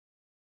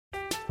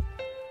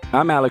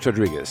I'm Alex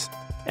Rodriguez.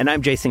 And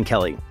I'm Jason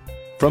Kelly.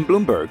 From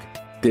Bloomberg,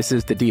 this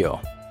is The Deal.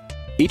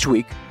 Each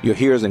week, you'll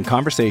hear us in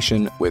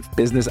conversation with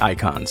business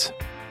icons.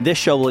 This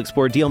show will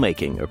explore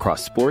deal-making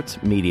across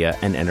sports, media,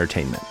 and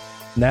entertainment.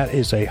 That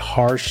is a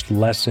harsh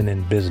lesson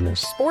in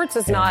business. Sports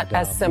is not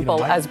as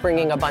simple as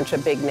bringing a bunch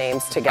of big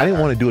names together. I didn't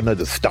want to do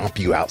another stomp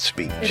you out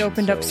speech. It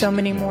opened up so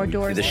many more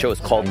doors. The show is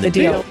called The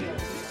Deal.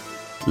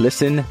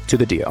 Listen to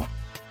The Deal.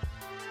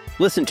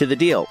 Listen to The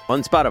Deal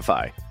on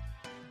Spotify.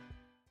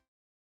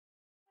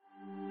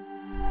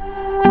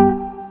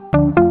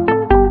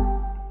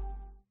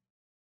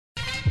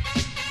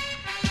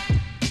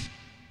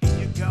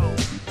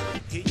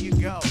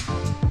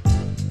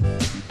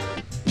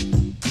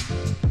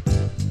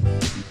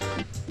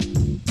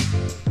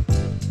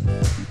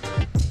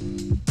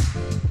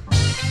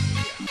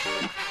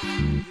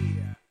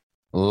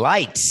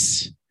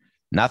 Lights.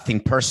 Nothing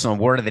personal.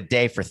 Word of the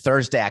day for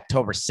Thursday,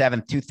 October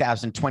 7th,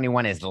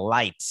 2021 is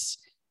lights,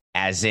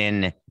 as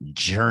in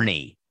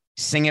Journey.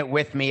 Sing it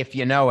with me if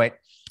you know it.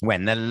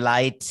 When the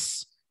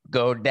lights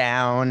go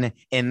down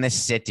in the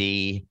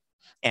city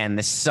and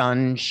the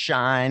sun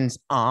shines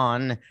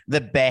on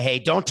the bay.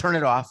 Don't turn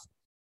it off.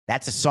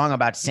 That's a song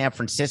about San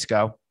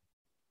Francisco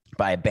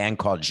by a band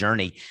called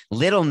Journey.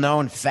 Little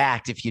known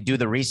fact, if you do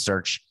the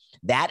research,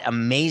 that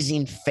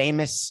amazing,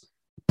 famous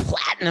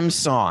platinum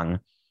song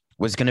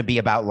was going to be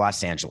about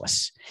Los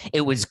Angeles.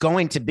 It was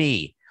going to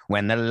be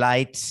when the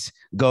lights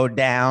go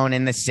down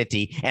in the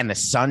city and the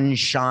sun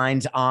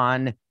shines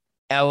on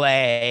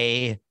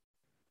LA.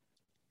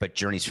 But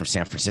Journey's from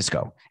San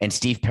Francisco. And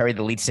Steve Perry,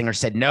 the lead singer,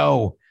 said,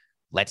 no,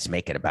 let's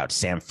make it about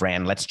San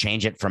Fran. Let's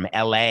change it from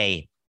LA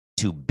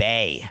to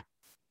Bay,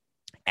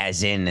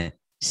 as in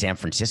San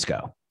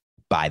Francisco,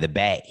 by the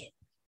Bay.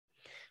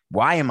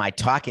 Why am I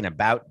talking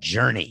about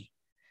Journey?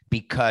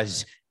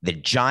 Because the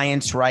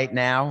Giants right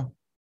now,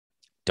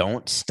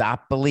 don't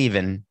stop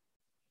believing,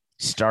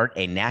 start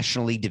a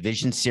National League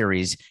Division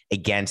Series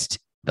against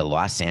the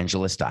Los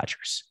Angeles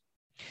Dodgers.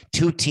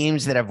 Two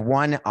teams that have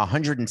won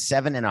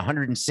 107 and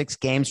 106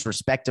 games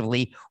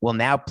respectively will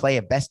now play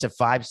a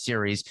best-of-5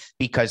 series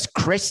because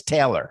Chris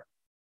Taylor,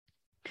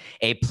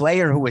 a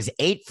player who was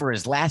 8 for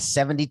his last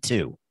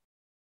 72,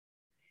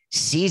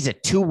 sees a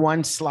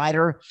 2-1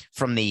 slider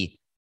from the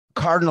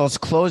Cardinals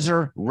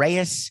closer,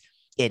 Reyes.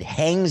 It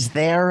hangs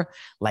there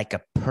like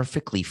a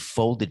perfectly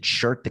folded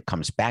shirt that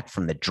comes back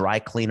from the dry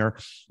cleaner.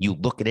 You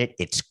look at it,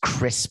 it's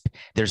crisp.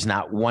 There's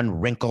not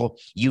one wrinkle.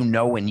 You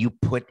know, when you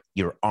put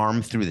your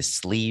arm through the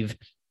sleeve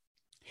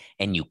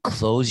and you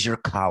close your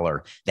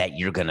collar, that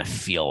you're going to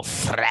feel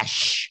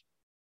fresh.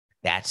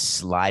 That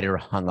slider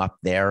hung up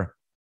there.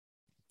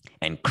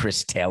 And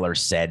Chris Taylor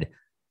said,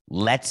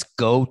 let's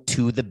go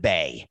to the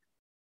Bay.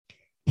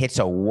 Hits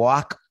a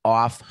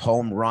walk-off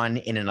home run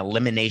in an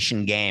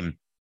elimination game.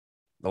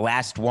 The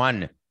last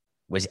one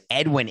was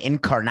Edwin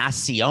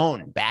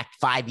Encarnacion back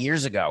 5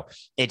 years ago.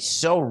 It's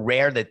so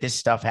rare that this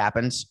stuff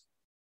happens.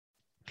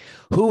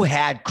 Who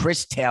had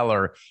Chris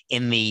Taylor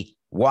in the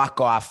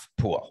walk-off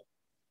pool?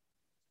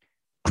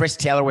 Chris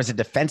Taylor was a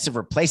defensive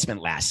replacement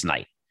last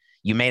night.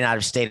 You may not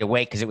have stayed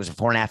awake because it was a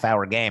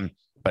 4.5-hour game,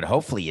 but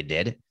hopefully you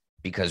did,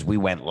 because we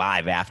went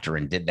live after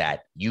and did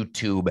that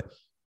YouTube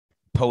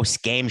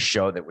post-game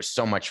show that was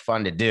so much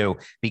fun to do,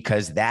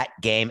 because that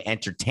game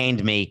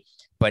entertained me,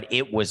 but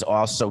it was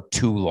also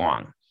too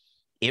long.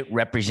 It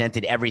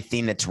represented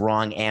everything that's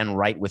wrong and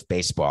right with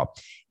baseball.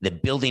 The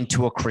building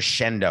to a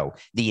crescendo,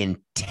 the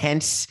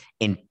intense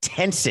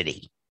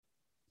intensity.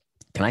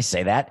 Can I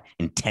say that?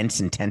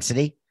 Intense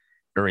intensity?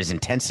 Or is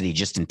intensity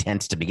just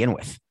intense to begin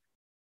with?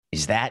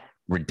 Is that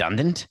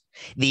redundant?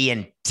 The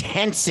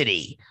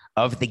intensity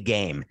of the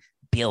game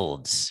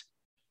builds.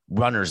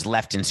 Runners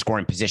left in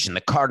scoring position.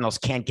 The Cardinals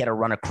can't get a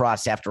run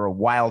across after a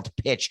wild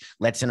pitch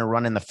lets in a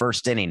run in the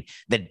first inning.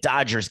 The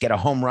Dodgers get a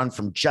home run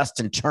from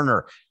Justin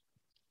Turner,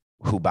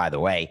 who, by the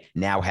way,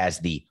 now has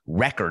the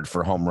record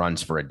for home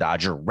runs for a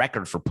Dodger,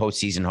 record for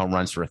postseason home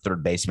runs for a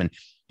third baseman.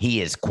 He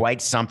is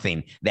quite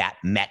something, that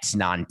Mets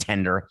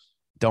non-tender.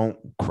 Don't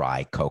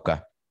cry,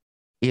 Coca.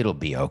 It'll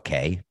be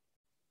okay.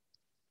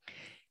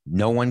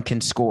 No one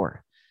can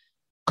score.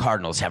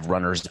 Cardinals have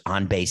runners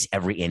on base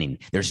every inning.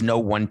 There's no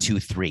 1, 2,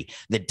 3.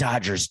 The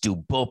Dodgers do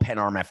bullpen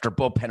arm after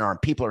bullpen arm.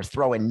 People are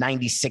throwing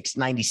 96,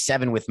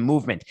 97 with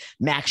movement.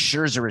 Max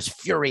Scherzer is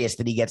furious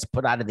that he gets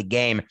put out of the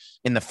game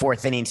in the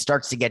 4th inning,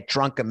 starts to get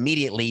drunk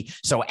immediately.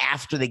 So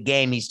after the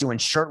game, he's doing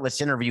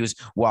shirtless interviews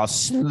while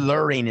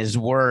slurring his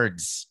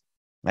words.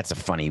 That's a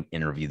funny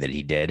interview that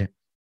he did.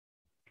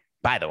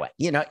 By the way,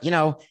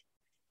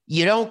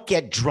 you don't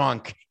get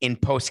drunk in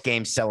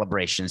post-game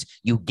celebrations.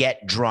 You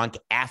get drunk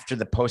after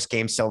the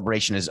post-game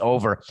celebration is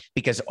over,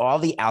 because all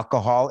the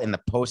alcohol in the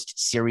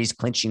post-series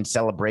clinching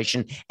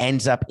celebration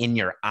ends up in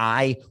your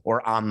eye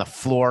or on the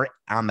floor,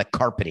 on the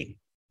carpeting.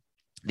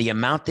 The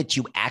amount that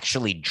you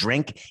actually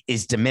drink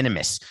is de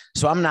minimis.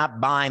 So I'm not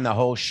buying the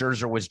whole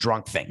Scherzer was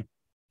drunk thing.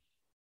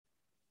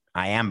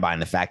 I am buying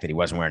the fact that he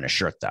wasn't wearing a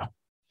shirt, though.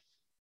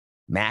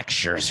 Max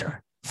Scherzer,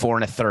 4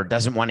 1/3,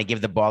 doesn't want to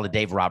give the ball to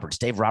Dave Roberts.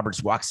 Dave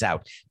Roberts walks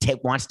out,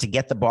 wants to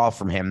get the ball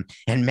from him,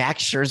 and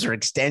Max Scherzer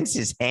extends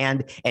his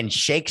hand and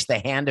shakes the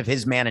hand of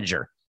his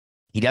manager.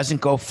 He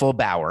doesn't go full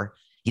Bauer.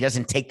 He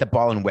doesn't take the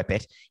ball and whip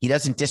it. He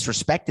doesn't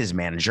disrespect his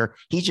manager.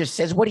 He just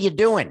says, "What are you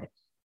doing?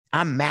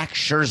 I'm Max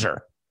Scherzer."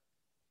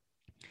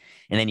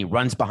 And then he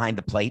runs behind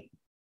the plate.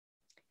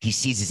 He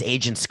sees his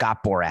agent,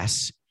 Scott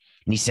Boras,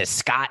 and he says,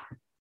 "Scott,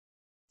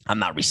 I'm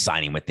not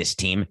re-signing with this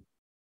team.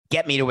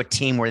 Get me to a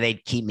team where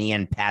they'd keep me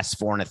in past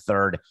 4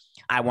 1/3.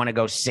 I want to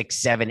go 6,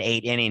 7,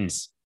 8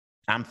 innings.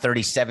 I'm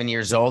 37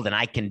 years old and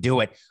I can do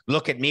it.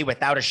 Look at me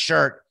without a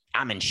shirt.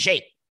 I'm in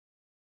shape."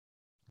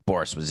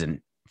 Boras was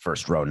in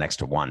first row next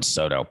to Juan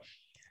Soto,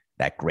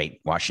 that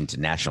great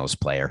Washington Nationals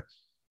player,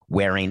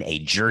 wearing a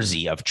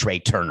jersey of Trey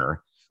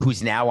Turner,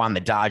 who's now on the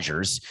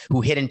Dodgers,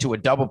 who hit into a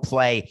double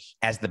play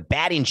as the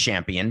batting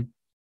champion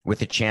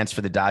with a chance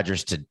for the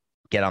Dodgers to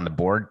get on the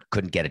board.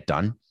 Couldn't get it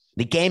done.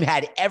 The game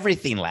had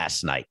everything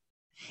last night.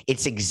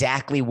 It's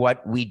exactly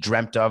what we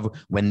dreamt of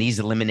when these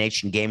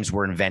elimination games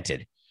were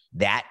invented.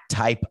 That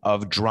type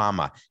of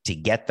drama to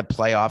get the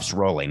playoffs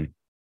rolling.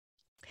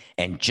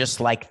 And just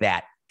like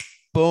that,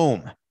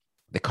 boom,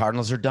 the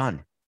Cardinals are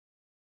done.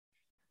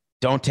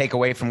 Don't take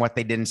away from what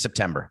they did in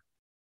September.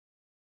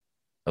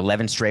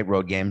 11 straight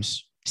road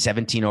games,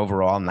 17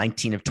 overall,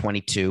 19 of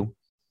 22,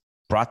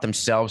 brought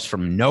themselves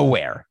from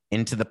nowhere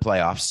into the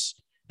playoffs.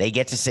 They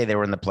get to say they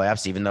were in the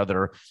playoffs, even though they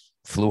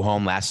flew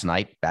home last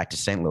night back to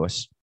St.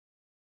 Louis.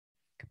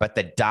 But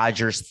the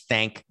Dodgers,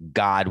 thank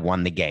God,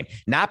 won the game.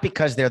 Not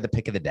because they're the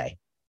pick of the day,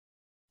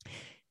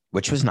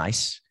 which was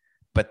nice.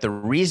 But the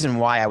reason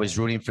why I was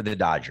rooting for the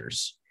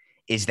Dodgers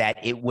is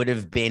that it would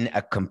have been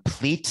a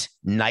complete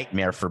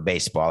nightmare for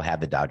baseball had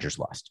the Dodgers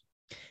lost.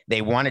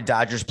 They wanted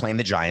Dodgers playing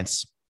the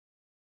Giants.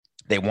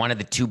 They wanted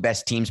the two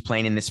best teams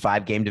playing in this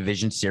 5-game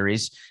division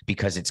series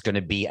because it's going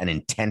to be an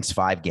intense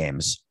 5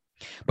 games.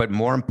 But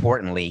more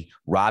importantly,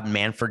 Rob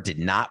Manfred did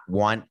not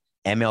want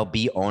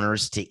MLB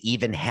owners to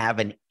even have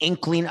an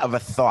inkling of a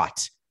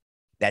thought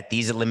that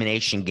these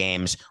elimination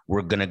games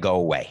were going to go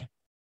away.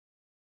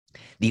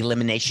 The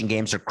elimination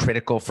games are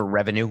critical for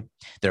revenue.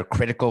 They're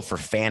critical for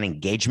fan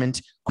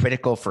engagement,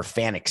 critical for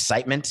fan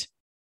excitement.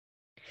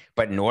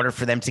 But in order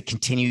for them to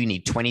continue, you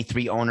need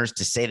 23 owners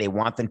to say they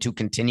want them to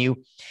continue.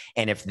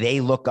 And if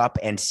they look up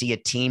and see a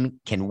team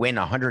can win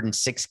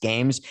 106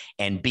 games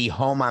and be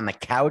home on the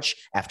couch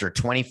after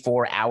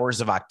 24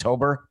 hours of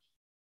October,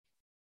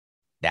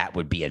 that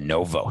would be a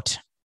no vote.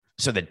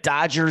 So the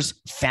Dodgers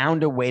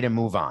found a way to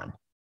move on.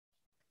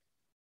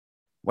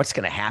 What's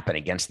going to happen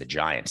against the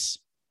Giants?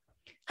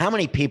 How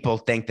many people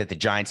think that the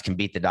Giants can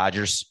beat the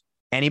Dodgers?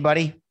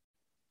 Anybody?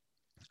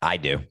 I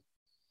do.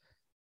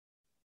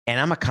 And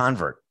I'm a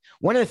convert.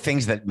 One of the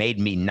things that made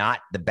me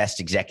not the best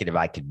executive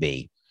I could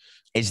be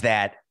is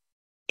that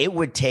it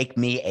would take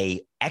me an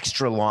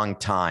extra long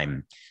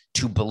time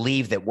to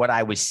believe that what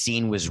I was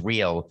seeing was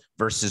real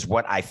versus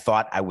what I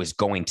thought I was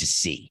going to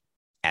see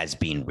as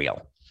being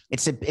real.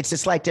 It's a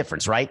slight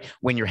difference, right?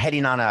 When you're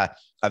heading on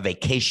a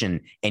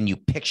vacation and you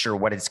picture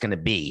what it's going to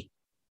be,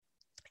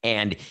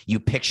 and you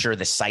picture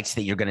the sites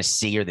that you're going to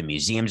see or the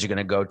museums you're going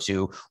to go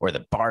to or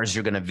the bars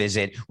you're going to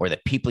visit or the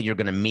people you're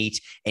going to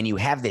meet, and you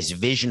have this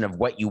vision of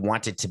what you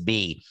want it to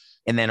be.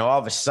 And then all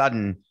of a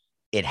sudden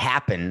it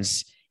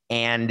happens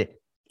and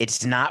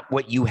it's not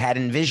what you had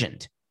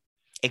envisioned,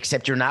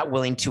 except you're not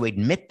willing to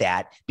admit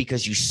that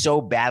because you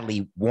so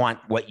badly want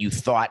what you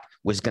thought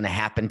was going to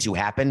happen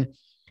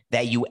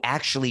that you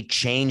actually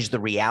change the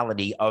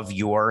reality of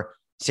your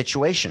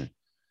situation.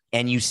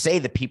 And you say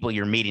the people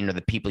you're meeting are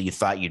the people you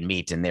thought you'd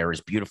meet, and they're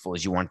as beautiful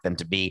as you want them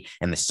to be,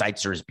 and the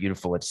sights are as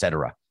beautiful, et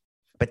cetera.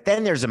 But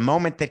then there's a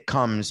moment that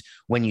comes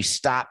when you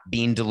stop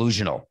being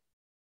delusional.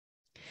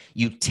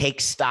 You take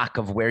stock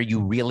of where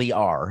you really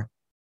are,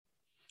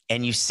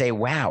 and you say,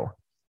 wow,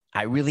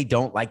 I really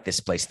don't like this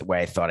place the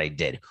way I thought I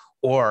did.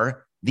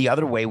 Or the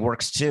other way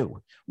works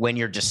too. When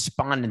you're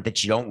despondent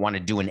that you don't want to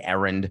do an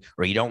errand,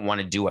 or you don't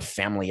want to do a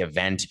family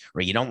event,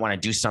 or you don't want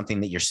to do something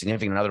that your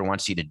significant other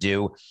wants you to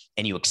do,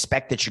 and you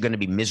expect that you're going to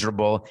be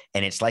miserable,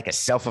 and it's like a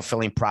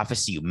self-fulfilling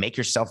prophecy. You make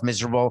yourself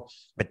miserable,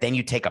 but then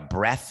you take a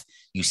breath,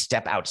 you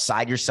step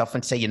outside yourself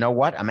and say, you know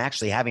what? I'm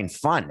actually having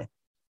fun.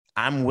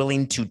 I'm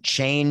willing to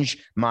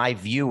change my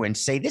view and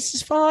say, this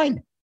is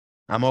fine.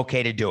 I'm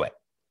okay to do it.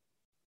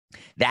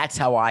 That's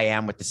how I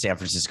am with the San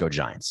Francisco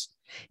Giants.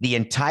 The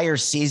entire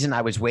season,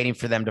 I was waiting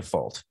for them to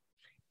fold.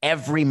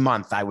 Every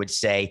month, I would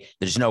say,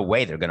 there's no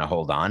way they're going to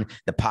hold on.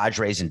 The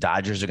Padres and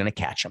Dodgers are going to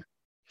catch them.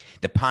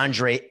 The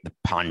Padres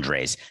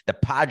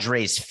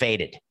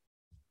faded.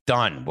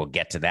 Done. We'll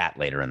get to that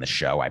later in the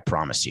show, I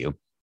promise you.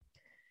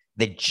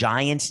 The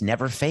Giants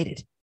never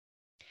faded.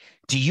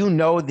 Do you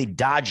know the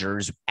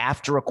Dodgers,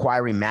 after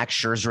acquiring Max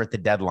Scherzer at the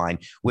deadline,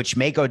 which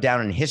may go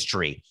down in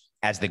history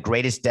as the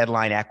greatest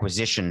deadline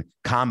acquisition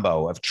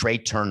combo of Trey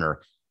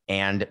Turner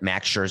and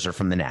Max Scherzer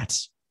from the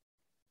Nats?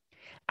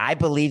 I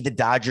believe the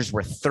Dodgers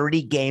were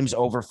 30 games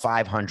over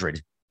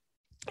 500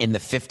 in the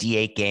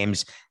 58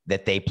 games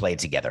that they played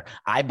together.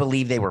 I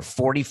believe they were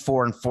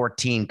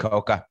 44-14,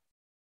 Coca.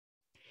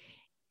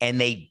 and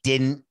they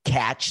didn't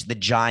catch the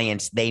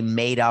Giants. They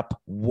made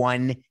up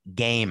one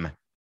game.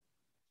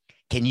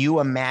 Can you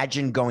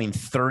imagine going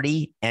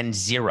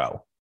 30-0,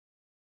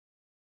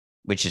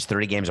 which is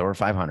 30 games over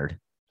 500,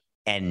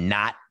 and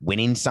not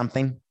winning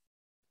something?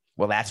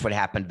 Well, that's what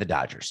happened to the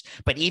Dodgers.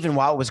 But even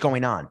while it was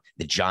going on,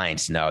 the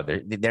Giants, no,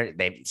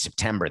 they're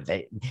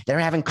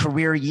having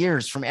career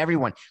years from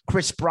everyone.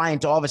 Chris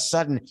Bryant, all of a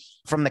sudden,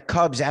 from the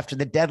Cubs after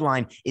the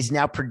deadline, is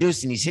now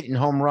producing. He's hitting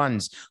home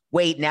runs.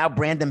 Wait, now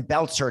Brandon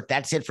Belt's hurt.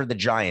 That's it for the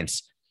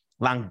Giants.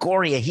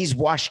 Longoria, he's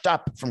washed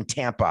up from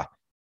Tampa.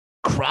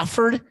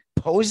 Crawford,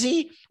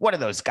 Posey, what are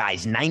those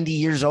guys, 90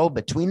 years old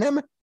between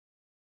them?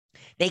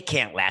 They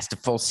can't last a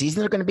full season.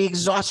 They're going to be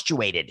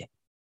exhausted.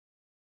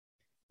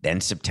 Then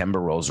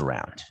September rolls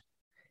around,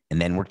 and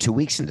then we're 2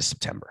 weeks into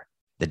September.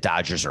 The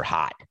Dodgers are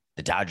hot.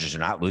 The Dodgers are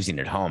not losing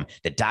at home.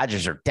 The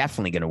Dodgers are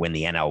definitely going to win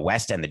the NL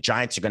West, and the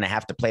Giants are going to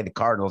have to play the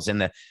Cardinals in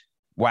the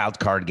wild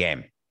card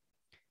game.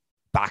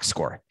 Box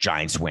score,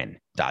 Giants win,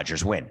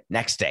 Dodgers win.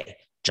 Next day,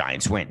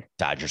 Giants win,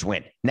 Dodgers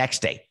win.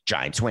 Next day,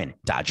 Giants win,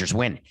 Dodgers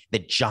win. The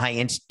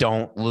Giants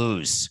don't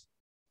lose.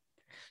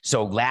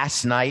 So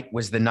last night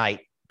was the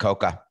night,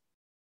 Coca.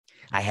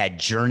 I had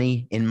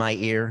Journey in my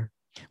ear.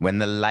 When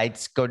the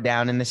lights go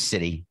down in the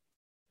city,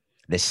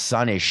 the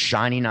sun is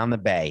shining on the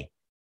bay.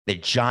 The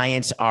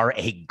Giants are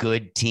a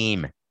good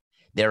team.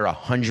 They're a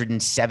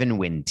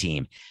 107-win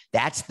team.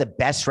 That's the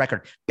best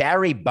record.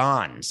 Barry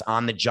Bonds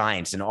on the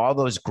Giants in all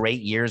those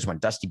great years when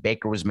Dusty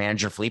Baker was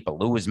manager, Felipe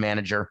Alou was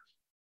manager.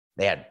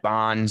 They had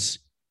Bonds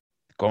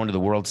going to the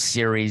World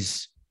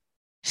Series,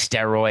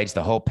 steroids,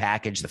 the whole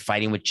package, the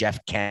fighting with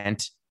Jeff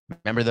Kent.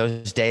 Remember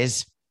those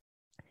days?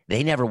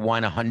 They never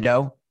won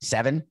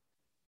 $107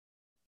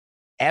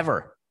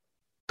 ever.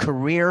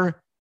 Career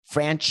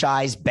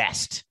franchise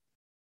best.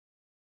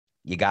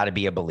 You got to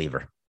be a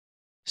believer.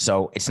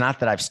 So it's not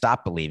that I've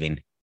stopped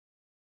believing.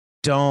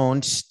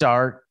 Don't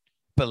start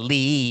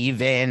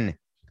believing.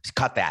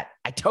 Cut that.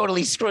 I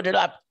totally screwed it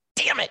up.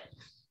 Damn it.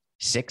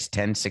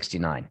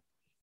 6-10-69.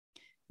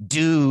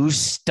 Do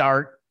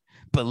start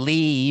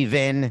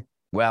believing.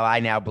 Well, I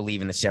now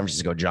believe in the San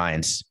Francisco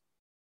Giants.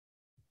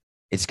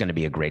 It's going to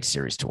be a great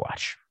series to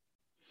watch.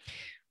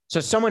 So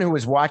someone who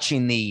was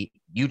watching the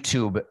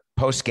YouTube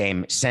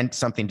postgame sent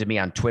something to me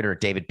on Twitter at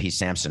David P.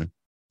 Sampson,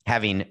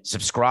 having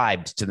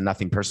subscribed to the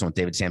Nothing Personal with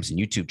David Sampson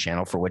YouTube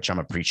channel, for which I'm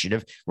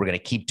appreciative. We're going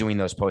to keep doing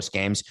those post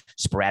games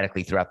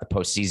sporadically throughout the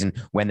postseason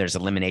when there's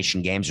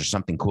elimination games or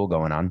something cool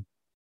going on.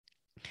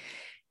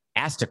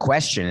 Asked a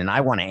question, and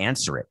I want to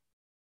answer it.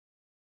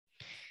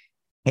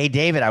 Hey,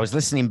 David, I was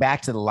listening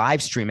back to the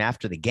live stream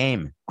after the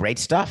game. Great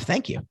stuff.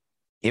 Thank you.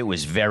 It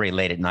was very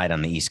late at night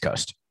on the East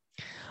Coast.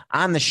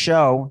 On the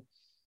show,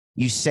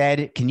 you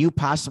said, can you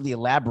possibly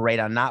elaborate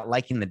on not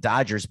liking the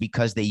Dodgers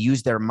because they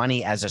use their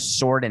money as a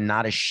sword and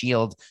not a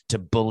shield to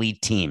bully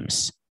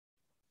teams?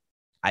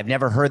 I've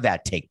never heard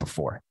that take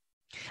before.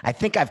 I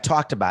think I've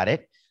talked about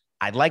it.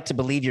 I'd like to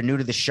believe you're new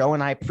to the show,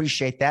 and I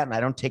appreciate that, and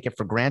I don't take it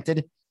for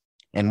granted,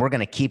 and we're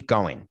going to keep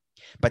going.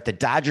 But the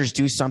Dodgers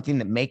do something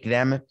that make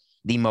them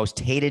the most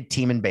hated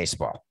team in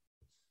baseball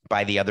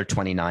by the other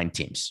 29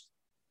 teams.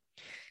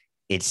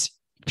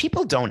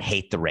 People don't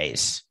hate the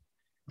Rays.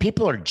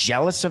 People are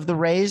jealous of the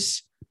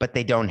Rays, but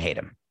they don't hate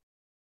them.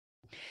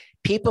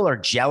 People are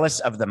jealous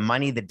of the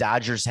money the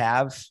Dodgers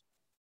have,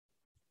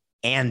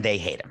 and they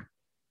hate them.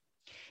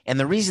 And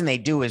the reason they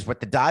do is what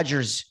the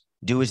Dodgers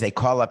do is they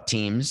call up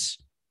teams.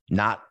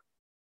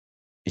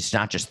 It's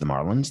not just the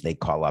Marlins. They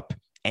call up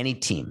any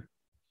team,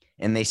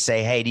 and they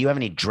say, hey, do you have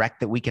any Drek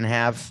that we can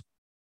have?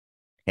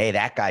 Hey,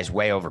 that guy's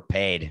way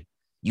overpaid.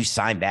 You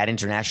signed that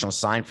international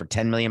sign for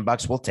 $10 million.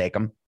 We'll take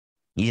him.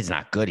 He's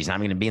not good. He's not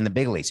going to be in the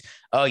big leagues.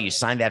 Oh, you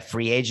signed that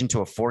free agent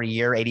to a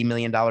 4-year, $80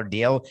 million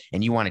deal,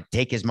 and you want to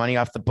take his money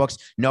off the books?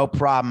 No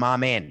problem.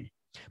 I'm in.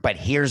 But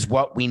here's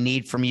what we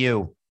need from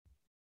you.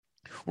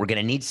 We're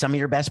going to need some of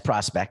your best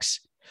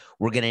prospects.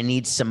 We're going to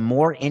need some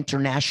more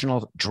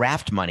international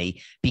draft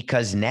money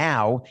because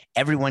now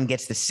everyone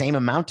gets the same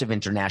amount of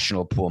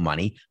international pool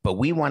money, but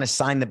we want to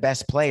sign the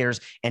best players.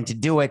 And to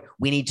do it,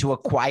 we need to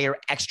acquire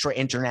extra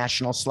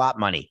international slot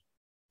money.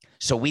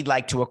 So we'd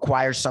like to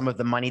acquire some of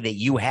the money that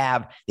you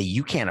have that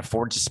you can't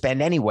afford to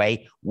spend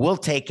anyway. We'll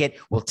take it.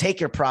 We'll take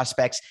your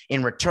prospects.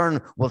 In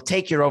return, we'll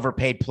take your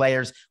overpaid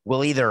players.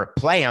 We'll either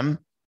play them,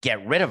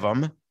 get rid of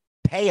them,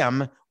 pay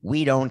them.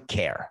 We don't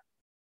care.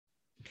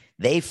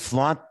 They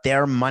flaunt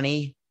their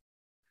money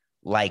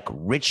like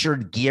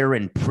Richard Gere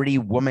and Pretty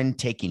Woman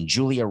taking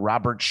Julia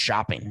Roberts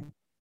shopping.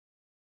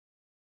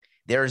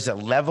 There's a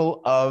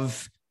level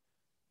of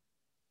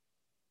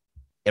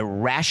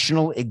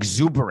irrational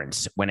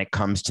exuberance when it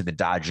comes to the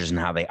Dodgers and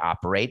how they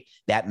operate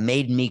that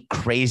made me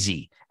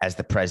crazy as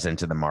the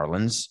president of the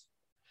Marlins,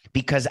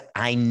 because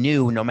I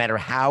knew no matter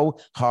how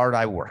hard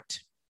I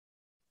worked,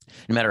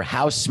 no matter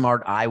how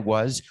smart I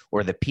was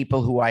or the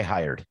people who I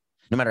hired,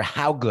 no matter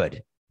how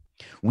good,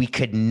 we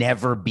could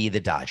never be the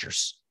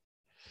Dodgers.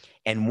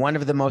 And one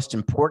of the most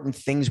important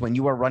things when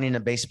you are running a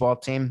baseball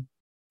team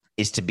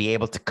is to be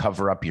able to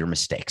cover up your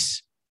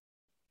mistakes.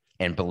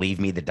 And believe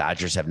me, the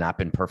Dodgers have not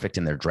been perfect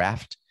in their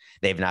draft.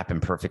 They have not been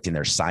perfect in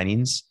their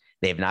signings.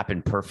 They have not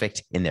been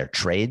perfect in their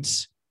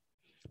trades,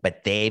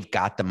 but they've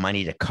got the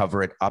money to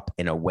cover it up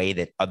in a way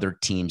that other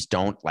teams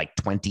don't, like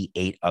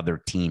 28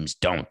 other teams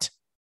don't.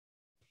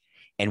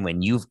 And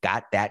when you've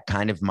got that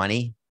kind of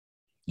money,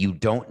 you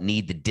don't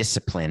need the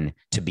discipline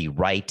to be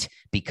right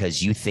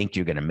because you think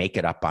you're going to make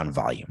it up on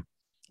volume.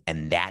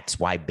 And that's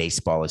why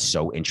baseball is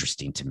so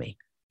interesting to me.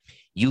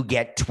 You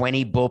get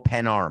 20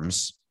 bullpen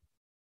arms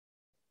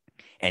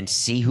and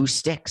see who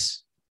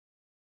sticks.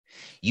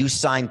 You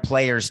sign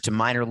players to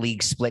minor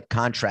league split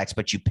contracts,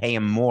 but you pay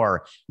them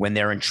more when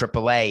they're in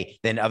AAA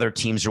than other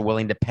teams are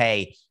willing to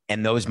pay,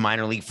 and those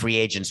minor league free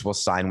agents will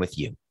sign with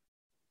you.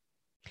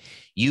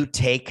 You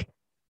take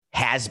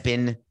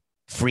has-been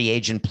free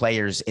agent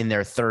players in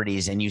their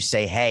 30s and you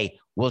say, hey,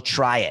 we'll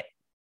try it.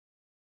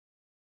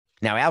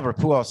 Now, Albert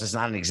Pujols is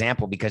not an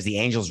example because the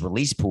Angels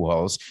released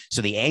Pujols,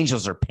 so the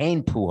Angels are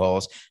paying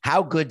Pujols.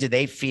 How good do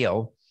they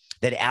feel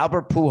that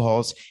Albert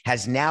Pujols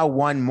has now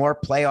won more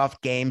playoff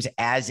games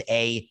as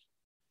a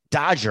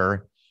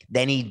Dodger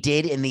than he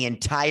did in the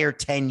entire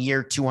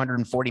 10-year,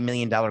 $240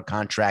 million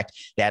contract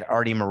that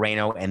Artie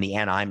Moreno and the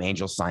Anaheim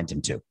Angels signed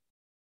him to?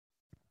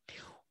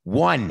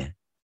 One.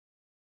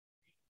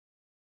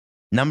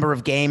 Number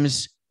of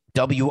games,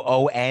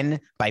 WON,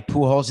 by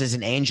Pujols as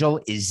an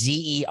Angel is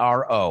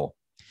ZERO.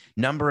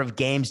 Number of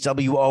games,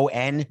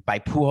 WON, by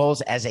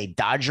Pujols as a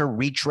Dodger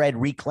retread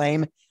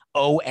reclaim,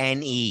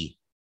 ONE.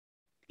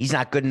 He's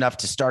not good enough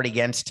to start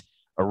against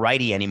a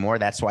righty anymore.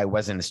 That's why he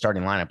wasn't in the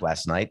starting lineup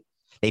last night.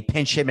 They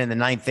pinch him in the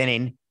 9th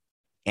inning,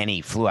 and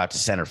he flew out to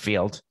center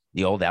field,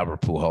 the old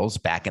Albert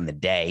Pujols, back in the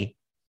day,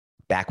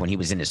 back when he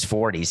was in his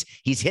 40s.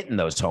 He's hitting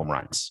those home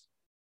runs.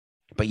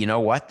 But you know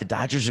what? The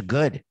Dodgers are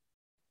good.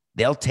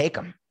 They'll take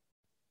them.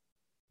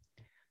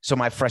 So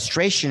my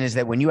frustration is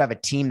that when you have a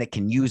team that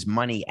can use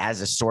money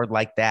as a sword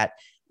like that,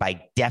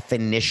 by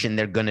definition,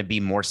 they're going to be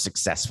more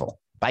successful.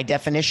 By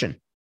definition.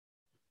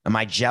 Am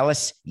I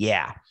jealous?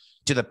 Yeah.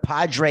 Do the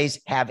Padres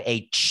have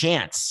a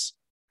chance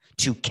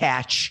to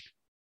catch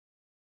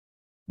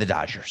the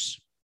Dodgers?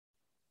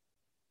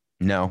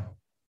 No,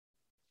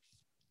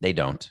 they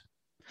don't.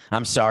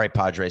 I'm sorry,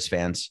 Padres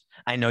fans.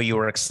 I know you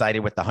were excited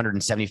with the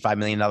 $175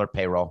 million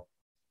payroll.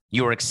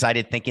 You were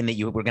excited thinking that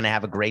you were going to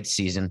have a great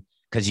season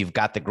because you've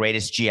got the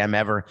greatest GM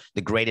ever,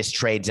 the greatest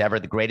trades ever,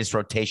 the greatest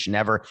rotation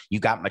ever. You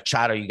got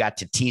Machado, you got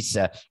Tatis,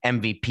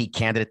 MVP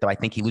candidate, though I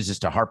think he loses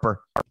to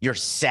Harper. You're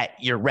set.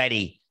 You're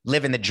ready.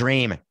 Living the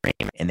dream.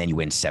 And then you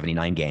win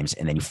 79 games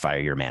and then you fire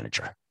your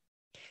manager.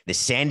 The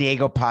San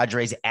Diego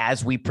Padres,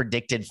 as we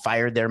predicted,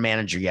 fired their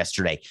manager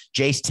yesterday.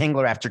 Jace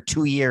Tingler, after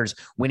 2 years,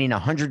 winning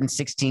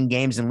 116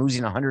 games and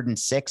losing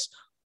 106.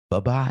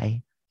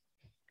 Bye-bye.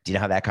 Do you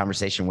know how that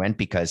conversation went?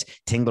 Because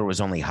Tingler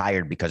was only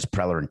hired because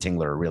Preller and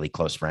Tingler are really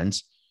close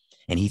friends.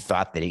 And he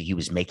thought that he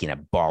was making a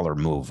baller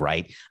move,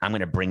 right? I'm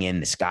going to bring in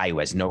this guy who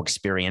has no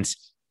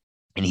experience,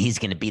 and he's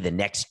going to be the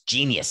next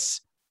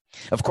genius.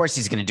 Of course,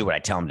 he's going to do what I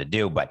tell him to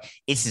do, but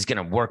this is going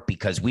to work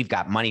because we've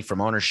got money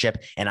from ownership,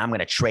 and I'm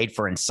going to trade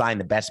for and sign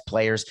the best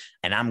players,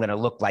 and I'm going to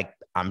look like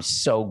I'm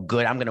so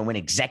good. I'm going to win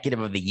Executive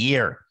of the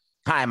Year.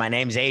 Hi, my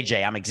name's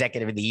AJ. I'm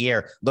Executive of the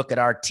Year. Look at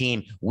our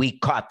team. We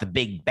caught the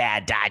big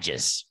bad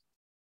Dodgers.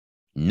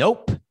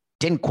 Nope,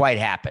 didn't quite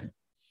happen.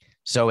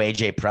 So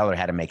AJ Preller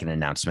had to make an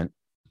announcement.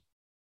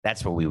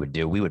 That's what we would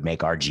do. We would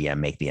make our GM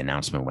make the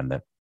announcement when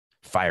the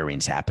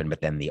firings happened,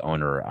 but then the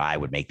owner or I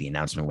would make the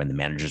announcement when the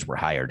managers were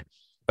hired.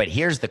 But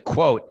here's the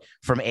quote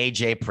from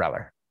AJ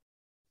Preller.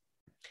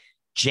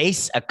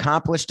 Jace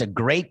accomplished a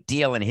great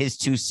deal in his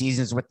 2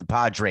 seasons with the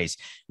Padres,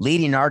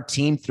 leading our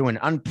team through an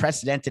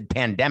unprecedented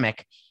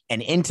pandemic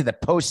and into the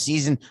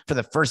postseason for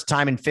the first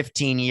time in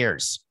 15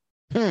 years.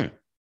 Then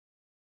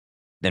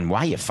why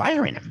are you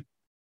firing him?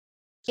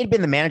 He'd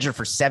been the manager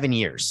for 7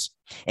 years.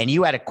 And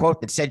you had a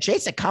quote that said,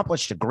 Jace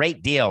accomplished a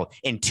great deal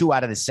in 2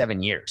 out of the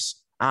 7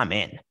 years. I'm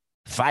in.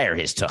 Fire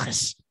his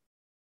tuchus.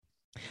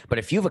 But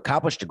if you've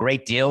accomplished a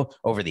great deal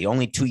over the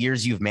only 2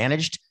 years you've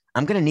managed,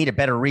 I'm going to need a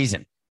better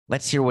reason.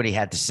 Let's hear what he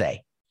had to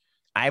say.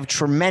 I have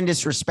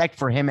tremendous respect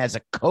for him as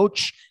a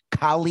coach,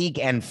 colleague,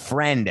 and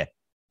friend.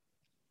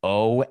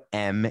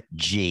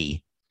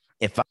 OMG.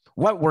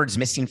 What word's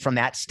missing from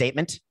that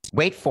statement?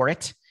 Wait for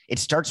it. It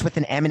starts with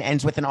an M and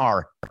ends with an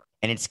R,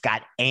 and it's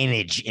got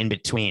anage in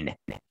between.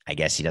 I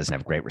guess he doesn't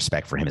have great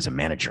respect for him as a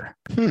manager.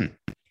 And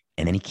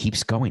then he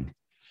keeps going.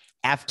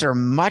 After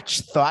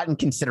much thought and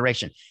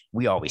consideration,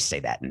 we always say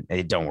that,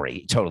 and don't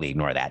worry, totally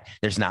ignore that.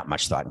 There's not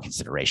much thought and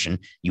consideration.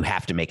 You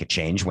have to make a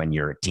change when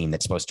you're a team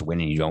that's supposed to win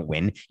and you don't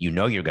win. You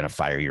know you're going to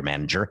fire your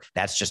manager.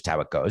 That's just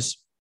how it goes.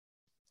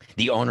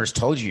 The owners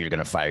told you you're going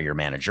to fire your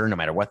manager, no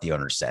matter what the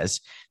owner says.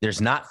 There's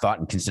not thought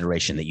and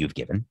consideration that you've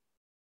given.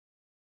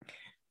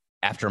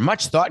 After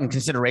much thought and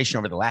consideration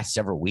over the last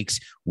several weeks,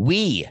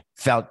 we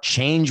felt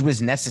change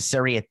was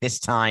necessary at this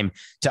time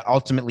to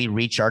ultimately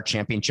reach our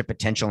championship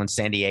potential in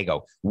San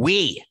Diego.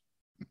 We.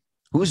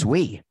 Who's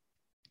we?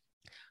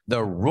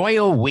 The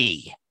royal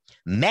we.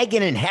 Meghan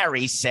and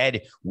Harry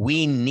said,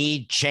 we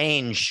need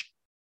change.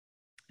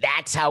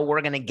 That's how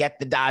we're going to get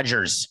the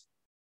Dodgers.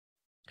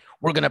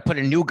 We're going to put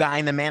a new guy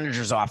in the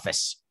manager's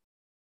office.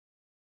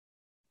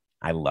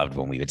 I loved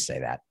when we would say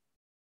that.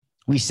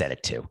 We said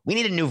it too. We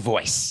need a new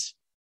voice.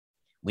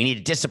 We need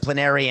a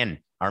disciplinarian.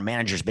 Our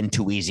manager's been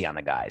too easy on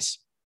the guys.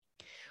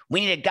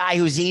 We need a guy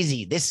who's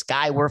easy. This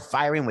guy we're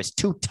firing was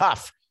too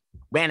tough.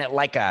 Ran it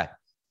like a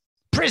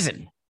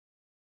prison.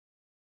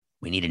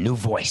 We need a new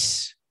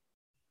voice.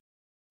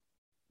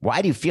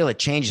 Why do you feel a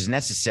change is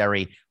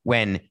necessary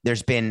when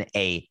there's been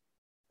a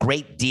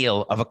great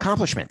deal of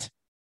accomplishment?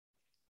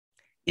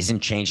 Isn't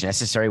change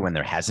necessary when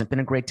there hasn't been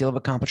a great deal of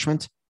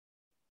accomplishment?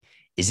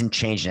 Isn't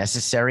change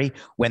necessary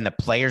when the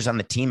players on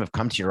the team have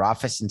come to your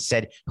office and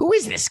said, who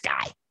is this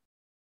guy?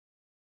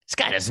 This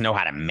guy doesn't know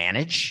how to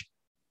manage.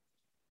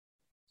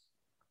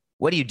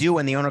 What do you do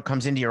when the owner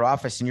comes into your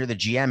office and you're the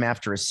GM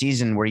after a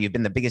season where you've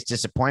been the biggest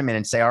disappointment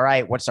and say, all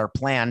right, what's our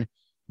plan?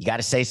 You got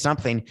to say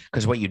something,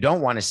 because what you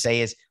don't want to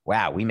say is,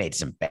 wow, we made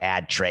some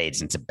bad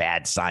trades and some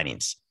bad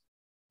signings.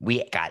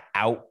 We got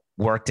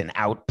outworked and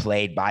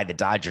outplayed by the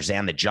Dodgers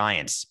and the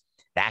Giants.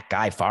 That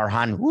guy,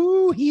 Farhan,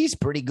 woo, he's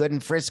pretty good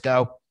in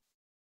Frisco.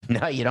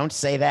 No, you don't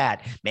say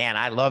that. Man,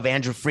 I love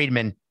Andrew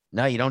Friedman.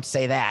 No, you don't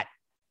say that.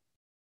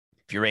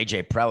 If you're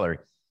AJ Preller,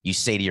 you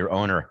say to your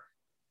owner,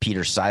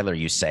 Peter Seidler,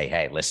 you say,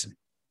 hey, listen,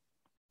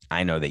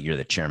 I know that you're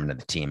the chairman of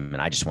the team,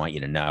 and I just want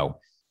you to know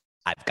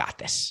I've got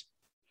this.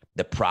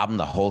 The problem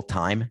the whole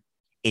time,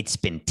 it's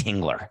been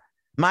Tingler.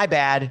 My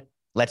bad.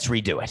 Let's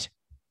redo it.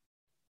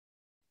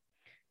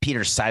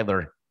 Peter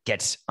Seidler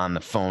gets on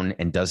the phone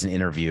and does an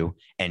interview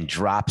and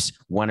drops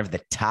one of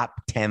the top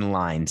 10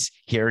 lines.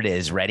 Here it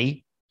is.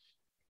 Ready?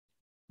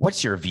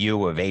 What's your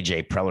view of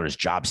AJ Preller's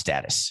job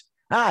status?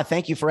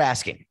 Thank you for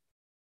asking.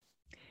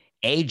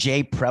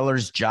 AJ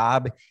Preller's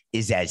job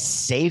is as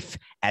safe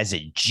as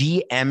a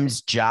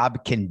GM's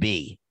job can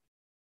be.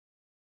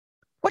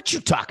 What you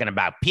talking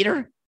about,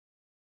 Peter?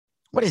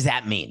 What does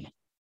that mean?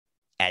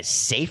 As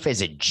safe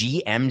as a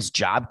GM's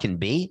job can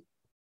be?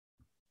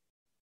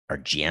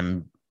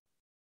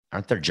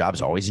 Aren't their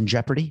jobs always in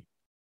jeopardy?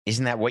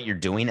 Isn't that what you're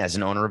doing as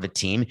an owner of a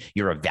team?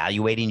 You're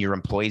evaluating your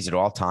employees at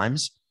all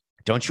times.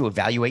 Don't you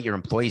evaluate your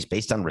employees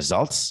based on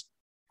results?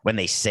 When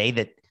they say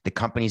that the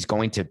company's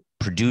going to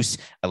produce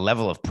a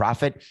level of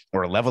profit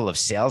or a level of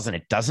sales and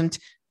it doesn't,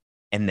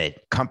 and the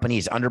company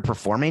is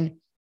underperforming,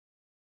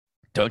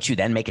 don't you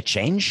then make a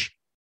change?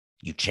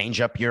 You change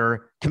up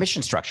your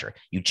commission structure.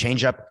 You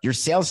change up your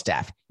sales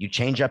staff. You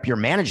change up your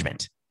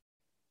management.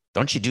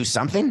 Don't you do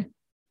something?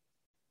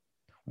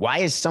 Why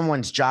is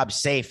someone's job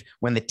safe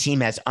when the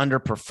team has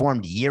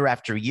underperformed year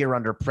after year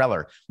under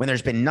Preller, when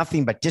there's been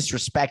nothing but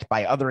disrespect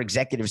by other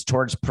executives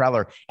towards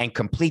Preller and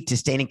complete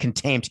disdain and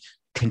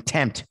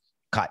contempt,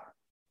 cut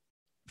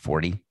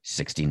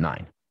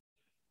 40-69.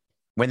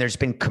 When there's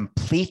been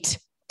complete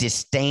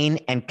disdain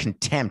and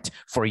contempt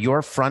for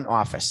your front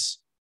office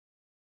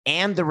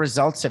and the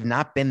results have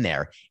not been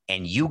there,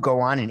 and you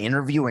go on an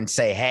interview and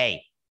say,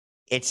 hey,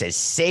 it's as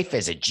safe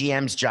as a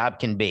GM's job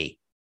can be.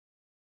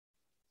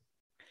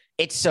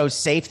 It's so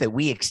safe that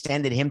we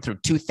extended him through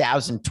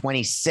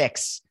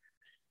 2026.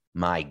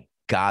 My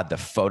God, the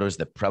photos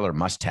that Preller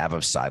must have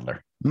of Seidler.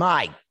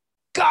 My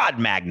God,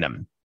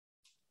 Magnum.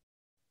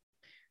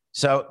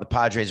 So the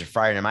Padres are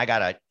firing him. I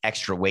got an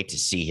extra wait to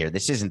see here.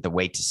 This isn't the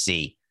wait to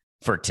see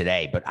for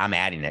today, but I'm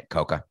adding it,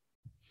 Coca,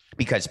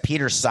 because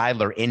Peter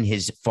Seidler in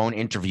his phone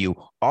interview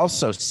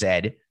also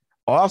said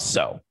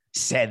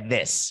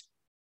this.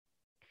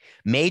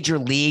 Major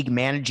league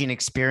managing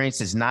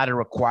experience is not a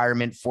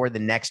requirement for the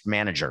next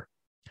manager.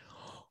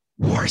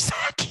 Horse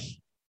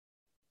hockey.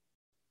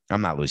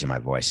 I'm not losing my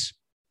voice.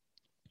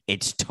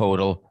 It's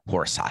total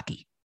horse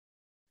hockey.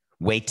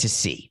 Wait to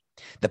see.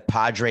 The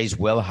Padres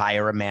will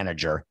hire a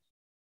manager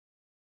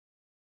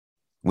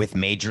with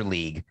major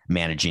league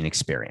managing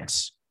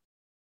experience.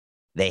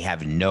 They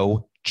have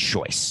no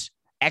choice.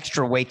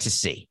 Extra wait to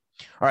see.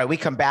 All right, we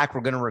come back.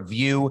 We're going to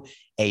review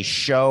a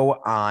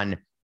show on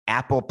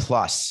Apple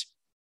Plus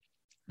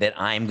that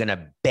I'm going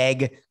to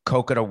beg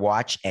Coca to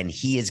watch, and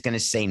he is going to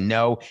say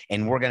no,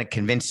 and we're going to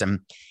convince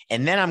him.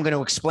 And then I'm going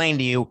to explain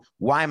to you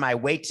why my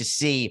wait to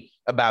see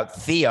about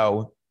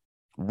Theo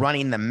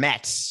running the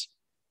Mets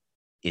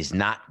is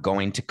not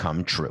going to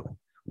come true.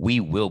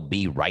 We will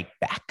be right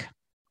back.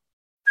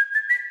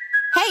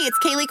 Hey, it's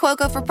Kaylee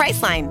Cuoco for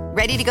Priceline.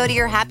 Ready to go to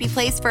your happy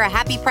place for a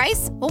happy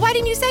price? Well, why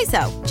didn't you say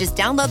so? Just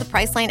download the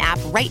Priceline app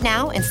right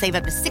now and save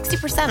up to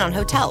 60% on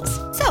hotels.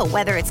 So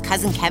whether it's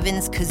Cousin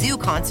Kevin's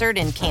Kazoo Concert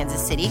in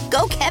Kansas City,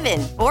 go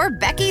Kevin, or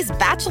Becky's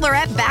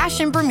Bachelorette Bash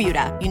in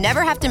Bermuda, you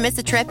never have to miss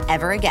a trip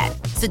ever again.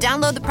 So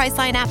download the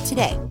Priceline app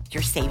today.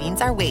 Your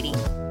savings are waiting.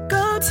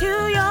 Go to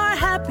your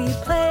happy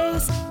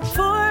place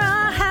for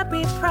a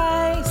happy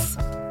price.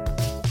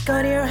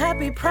 Go to your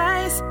happy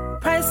price,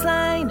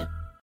 Priceline.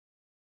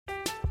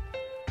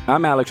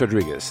 I'm Alex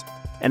Rodriguez.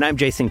 And I'm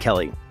Jason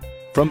Kelly.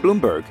 From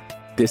Bloomberg,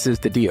 this is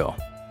The Deal.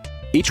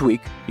 Each week,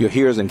 you'll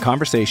hear us in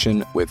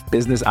conversation with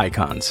business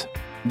icons.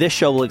 This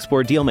show will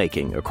explore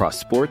deal-making across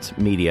sports,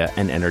 media,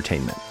 and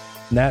entertainment.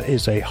 And that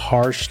is a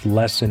harsh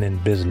lesson in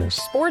business.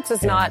 Sports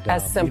is not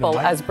as simple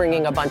as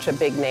bringing a bunch of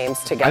big names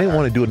together. I didn't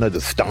want to do another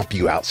stomp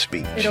you out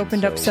speech. It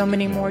opened up so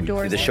many more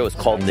doors. The show is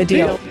called The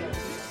Deal.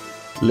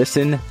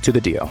 Listen to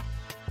the deal.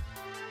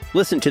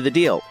 Listen to The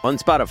Deal on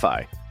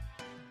Spotify.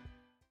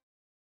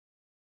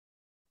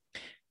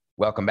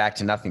 Welcome back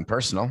to Nothing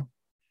Personal.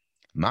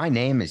 My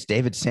name is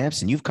David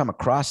Sampson. You've come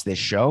across this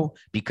show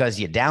because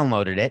you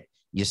downloaded it,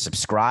 you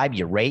subscribe,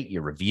 you rate,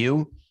 you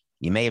review.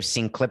 You may have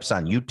seen clips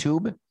on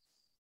YouTube.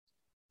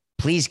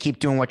 Please keep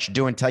doing what you're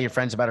doing. Tell your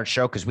friends about our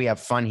show because we have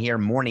fun here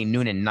morning,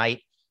 noon, and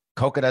night.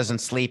 Coca doesn't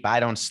sleep.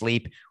 I don't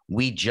sleep.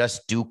 We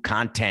just do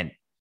content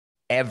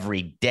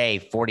every day,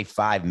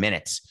 45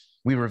 minutes.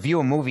 We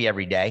review a movie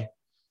every day.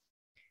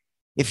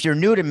 If you're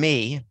new to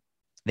me,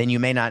 then you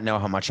may not know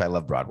how much I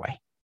love Broadway.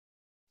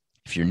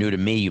 If you're new to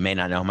me, you may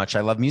not know how much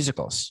I love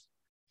musicals.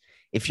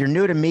 If you're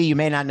new to me, you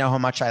may not know how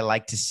much I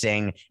like to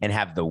sing and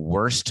have the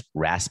worst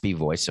raspy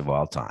voice of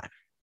all time.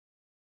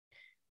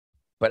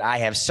 But I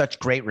have such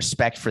great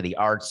respect for the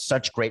arts,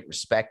 such great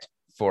respect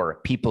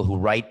for people who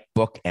write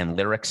book and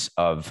lyrics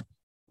of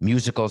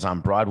musicals on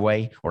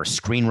Broadway or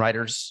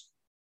screenwriters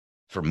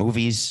for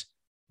movies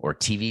or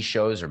TV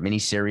shows or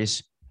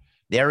miniseries.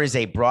 There is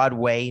a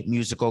Broadway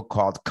musical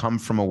called Come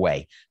From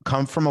Away.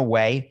 Come From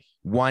Away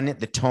won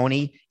the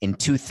Tony in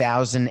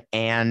 2000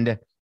 and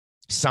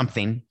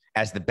something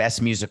as the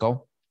best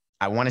musical.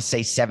 I want to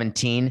say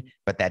 17,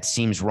 but that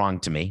seems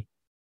wrong to me.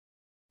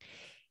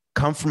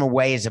 Come From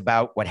Away is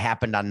about what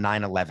happened on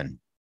 9/11,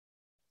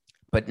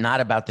 but not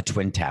about the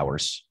Twin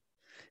Towers,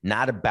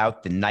 not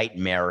about the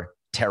nightmare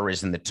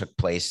terrorism that took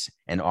place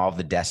and all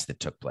the deaths that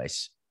took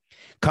place.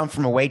 Come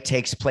From Away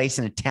takes place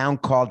in a town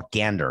called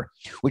Gander,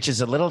 which is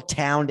a little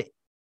town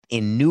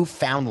in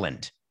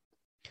Newfoundland.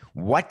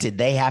 What did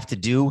they have to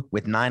do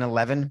with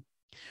 9/11?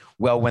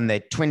 Well, when the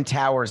Twin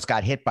Towers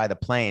got hit by the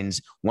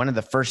planes, one of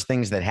the first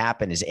things that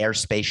happened is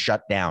airspace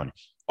shut down.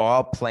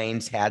 All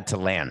planes had to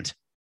land.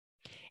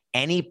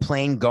 Any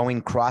plane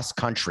going cross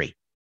country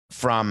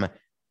from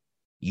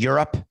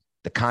Europe,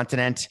 the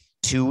continent,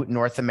 to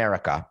North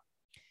America,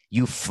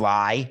 you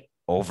fly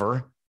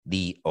over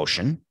the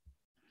ocean.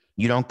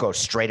 You don't go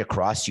straight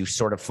across. You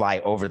sort of fly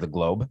over the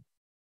globe.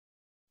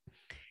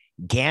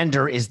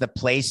 Gander is the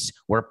place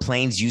where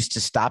planes used to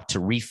stop to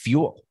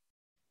refuel.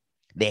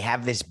 They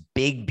have this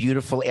big,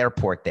 beautiful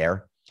airport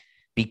there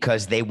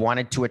because they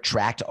wanted to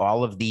attract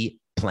all of the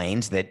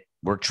planes that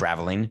were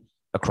traveling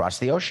across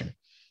the ocean.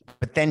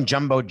 But then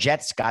jumbo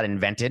jets got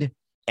invented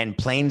and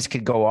planes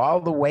could go all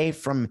the way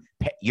from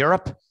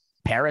Europe,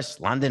 Paris,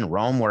 London,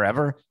 Rome,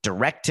 wherever,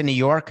 direct to New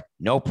York,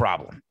 no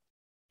problem.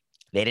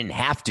 They didn't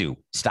have to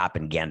stop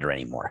in Gander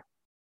anymore.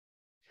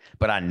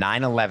 But on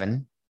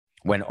 9/11,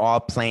 when all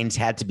planes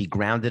had to be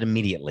grounded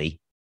immediately,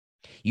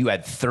 you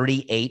had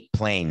 38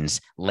 planes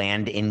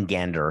land in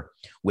Gander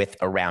with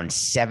around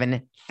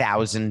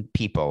 7,000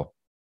 people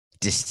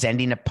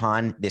descending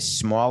upon this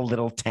small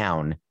little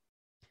town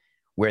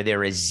where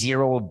there is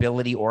zero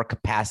ability or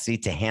capacity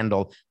to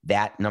handle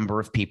that number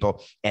of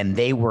people. And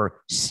they were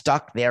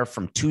stuck there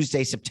from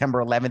Tuesday, September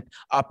 11th,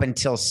 up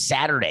until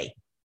Saturday,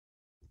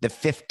 the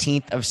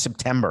 15th of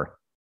September.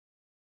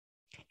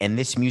 And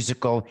this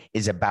musical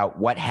is about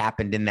what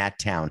happened in that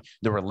town,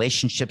 the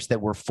relationships that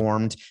were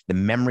formed, the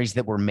memories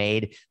that were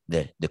made,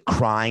 the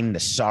crying, the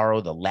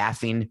sorrow, the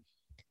laughing,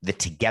 the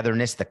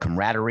togetherness, the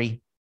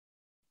camaraderie.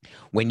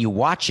 When you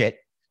watch it,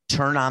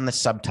 turn on the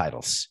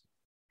subtitles.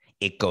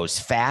 It goes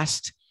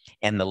fast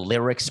and the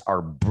lyrics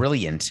are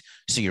brilliant.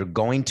 So you're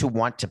going to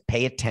want to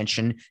pay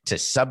attention to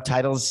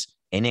subtitles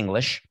in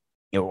English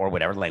or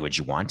whatever language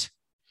you want.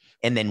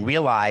 And then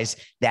realize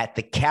that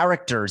the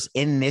characters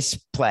in this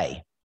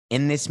play,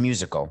 in this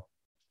musical,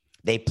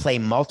 they play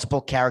multiple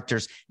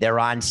characters. They're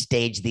on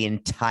stage the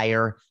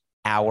entire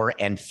hour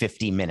and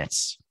 50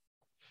 minutes.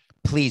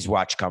 Please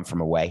watch Come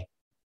From Away.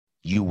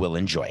 You will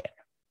enjoy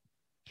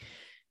it.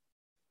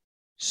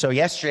 So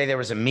yesterday there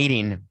was a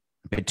meeting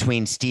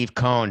between Steve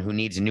Cohen, who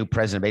needs a new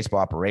president of baseball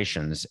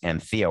operations,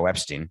 and Theo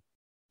Epstein.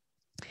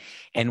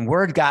 And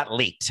word got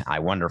leaked, I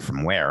wonder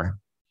from where,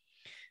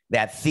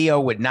 that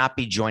Theo would not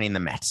be joining the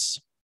Mets.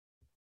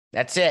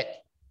 That's it.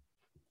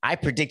 I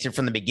predicted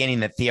from the beginning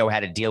that Theo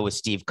had a deal with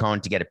Steve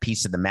Cohen to get a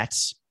piece of the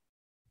Mets.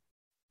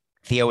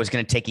 Theo was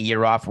going to take a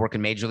year off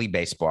working Major League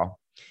Baseball.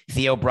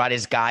 Theo brought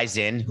his guys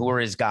in. Who were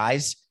his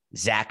guys?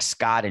 Zach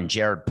Scott and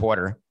Jared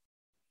Porter.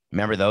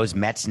 Remember those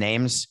Mets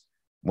names?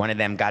 One of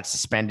them got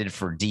suspended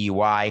for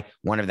DUI.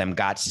 One of them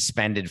got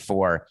suspended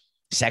for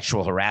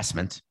sexual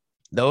harassment.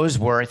 Those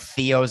were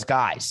Theo's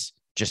guys,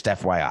 just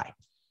FYI.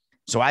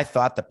 So I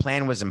thought the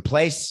plan was in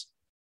place.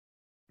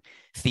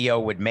 Theo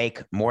would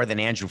make more than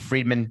Andrew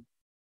Friedman.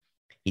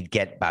 He'd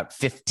get about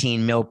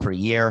 15 mil per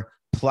year,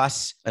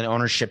 plus an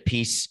ownership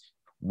piece,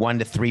 1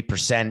 to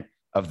 3%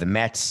 of the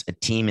Mets, a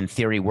team in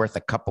theory worth a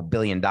couple $2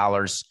 billion.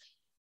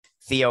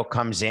 Theo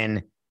comes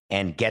in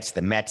and gets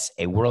the Mets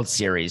a World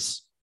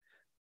Series.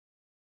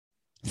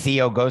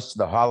 Theo goes to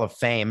the Hall of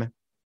Fame,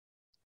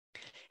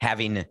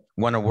 having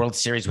won a World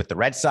Series with the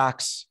Red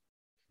Sox,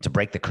 to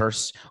break the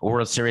curse, a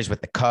World Series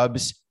with the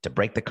Cubs to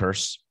break the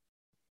curse.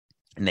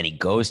 And then he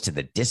goes to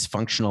the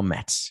dysfunctional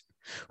Mets,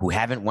 who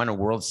haven't won a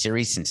World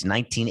Series since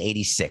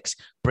 1986,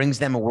 brings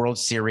them a World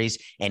Series,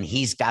 and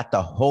he's got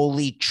the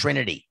holy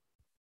trinity.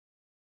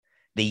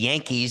 The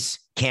Yankees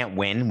can't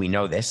win. We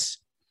know this.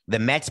 The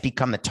Mets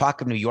become the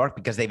talk of New York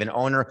because they have an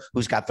owner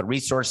who's got the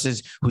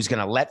resources, who's going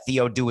to let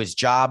Theo do his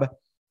job,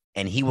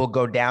 and he will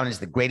go down as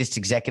the greatest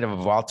executive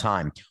of all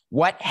time.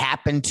 What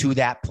happened to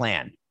that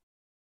plan?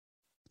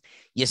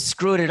 You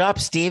screwed it up,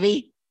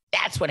 Stevie.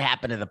 That's what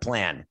happened to the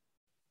plan.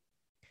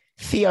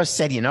 Theo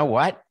said, you know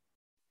what?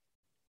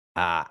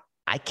 I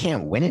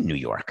can't win in New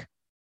York.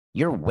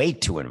 You're way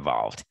too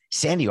involved.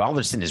 Sandy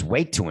Alderson is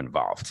way too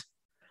involved.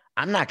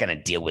 I'm not going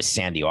to deal with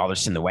Sandy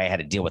Alderson the way I had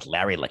to deal with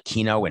Larry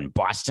Lucchino in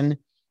Boston.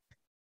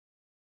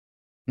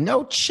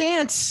 No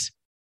chance.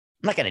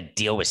 I'm not going to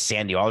deal with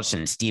Sandy Alderson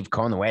and Steve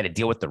Cohen the way I had to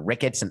deal with the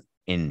Ricketts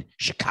in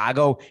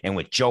Chicago and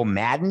with Joe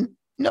Madden.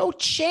 No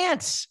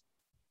chance.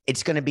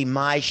 It's going to be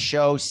my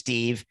show,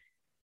 Steve.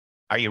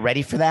 Are you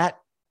ready for that?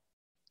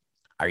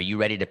 Are you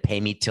ready to pay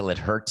me till it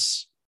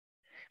hurts?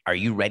 Are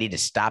you ready to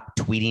stop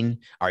tweeting?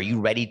 Are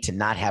you ready to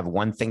not have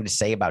one thing to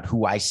say about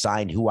who I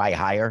sign, who I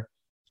hire?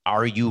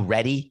 Are you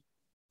ready?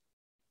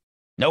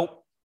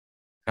 Nope.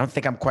 I don't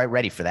think I'm quite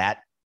ready for that.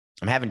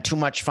 I'm having too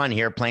much fun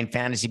here playing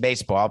fantasy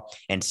baseball,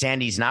 and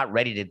Sandy's not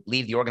ready to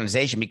leave the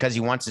organization because he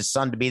wants his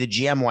son to be the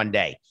GM one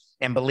day.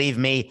 And believe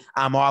me,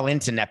 I'm all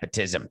into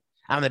nepotism.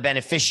 I'm the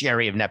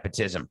beneficiary of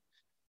nepotism.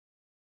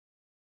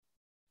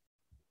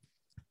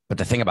 But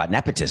the thing about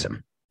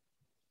nepotism,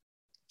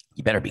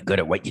 you better be good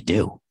at what you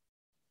do.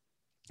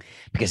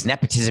 Because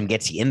nepotism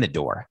gets you in the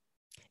door.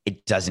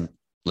 It doesn't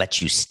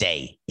let you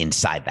stay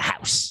inside the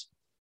house.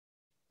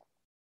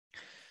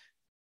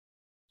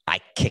 I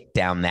kicked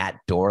down that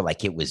door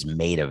like it was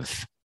made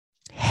of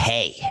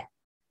hay,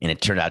 and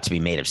it turned out to be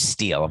made of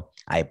steel.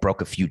 I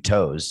broke a few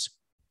toes,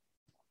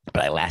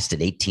 but I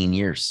lasted 18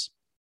 years.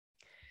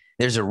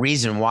 There's a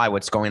reason why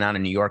what's going on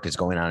in New York is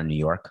going on in New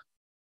York.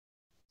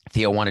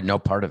 Theo wanted no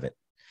part of it.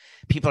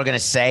 People are going to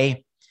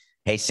say,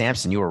 hey,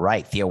 Samson, you were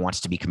right. Theo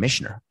wants to be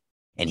commissioner.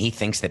 And he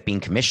thinks that being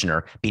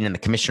commissioner, being in the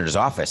commissioner's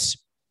office,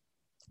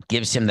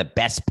 gives him the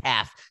best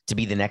path to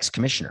be the next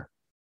commissioner.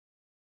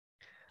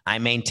 I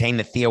maintain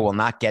that Theo will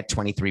not get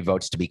 23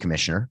 votes to be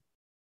commissioner,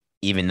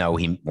 even though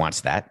he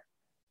wants that.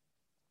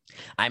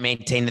 I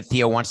maintain that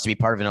Theo wants to be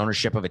part of an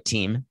ownership of a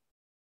team.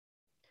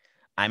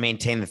 I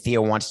maintain that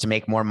Theo wants to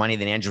make more money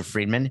than Andrew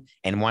Friedman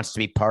and wants to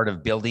be part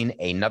of building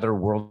another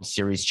World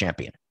Series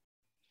champion.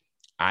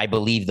 I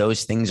believe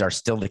those things are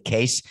still the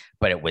case,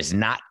 but it was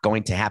not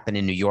going to happen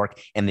in New York.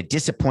 And the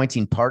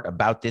disappointing part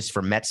about this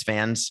for Mets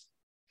fans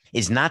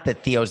is not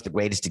that Theo's the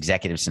greatest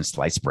executive since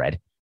sliced bread,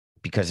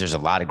 because there's a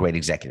lot of great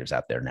executives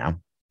out there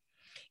now.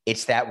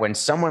 It's that when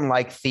someone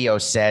like Theo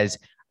says,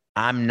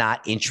 I'm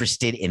not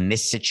interested in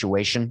this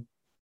situation,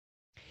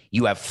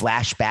 you have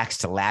flashbacks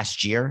to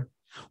last year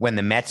when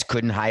the Mets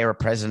couldn't hire a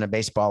president of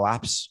baseball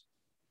ops,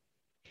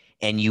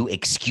 and you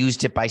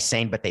excused it by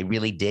saying, but they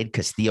really did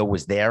because Theo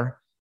was there.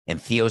 And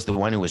Theo's the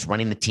one who was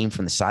running the team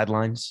from the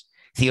sidelines.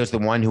 Theo's the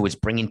one who was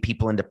bringing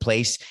people into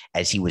place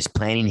as he was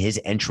planning his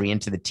entry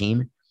into the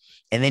team.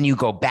 And then you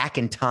go back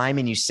in time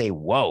and you say,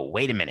 whoa,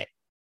 wait a minute.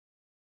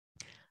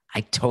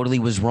 I totally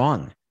was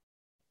wrong.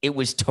 It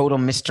was total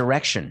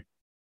misdirection.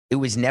 It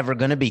was never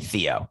going to be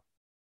Theo.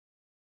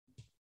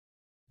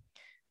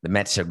 The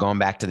Mets are going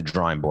back to the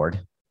drawing board.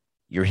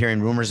 You're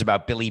hearing rumors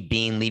about Billy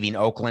Beane leaving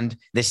Oakland,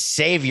 the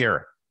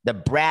savior, the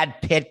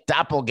Brad Pitt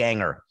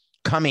doppelganger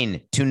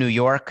coming to New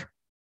York.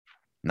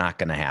 Not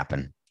going to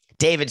happen.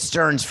 David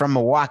Stearns from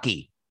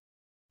Milwaukee.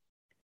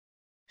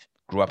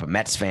 Grew up a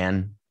Mets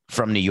fan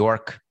from New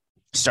York.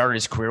 Started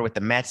his career with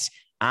the Mets.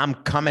 I'm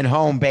coming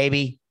home,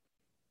 baby.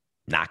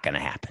 Not going to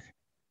happen.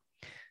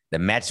 The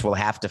Mets will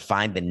have to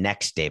find the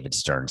next David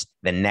Stearns,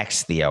 the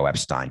next Theo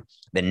Epstein,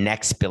 the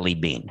next Billy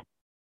Beane.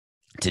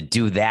 To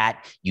do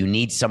that, you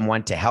need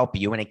someone to help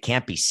you, and it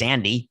can't be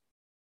Sandy,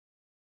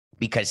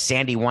 because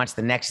Sandy wants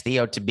the next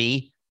Theo to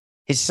be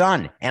his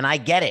son, and I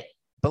get it.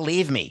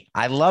 Believe me,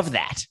 I love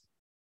that.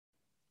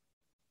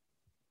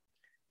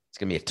 It's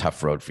going to be a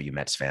tough road for you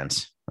Mets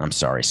fans. I'm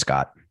sorry,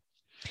 Scott.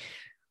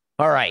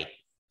 All right.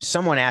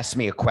 Someone asked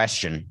me a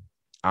question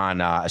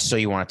on So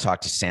You Want to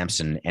Talk to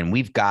Samson, and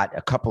we've got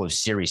a couple of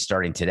series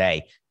starting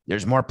today.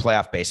 There's more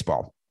playoff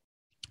baseball.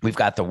 We've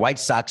got the White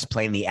Sox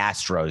playing the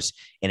Astros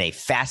in a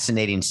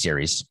fascinating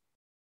series.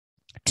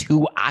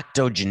 Two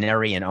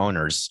octogenarian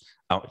owners.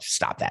 Oh,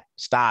 stop that.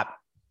 Stop.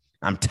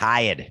 I'm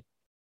tired.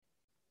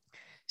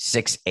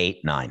 6,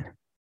 8, 9.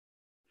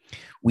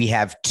 We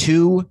have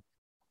two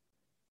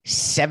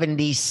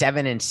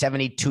 77 and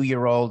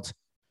 72-year-old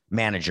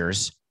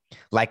managers,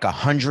 like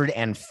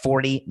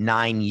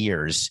 149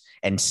 years,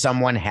 and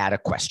someone had a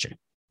question.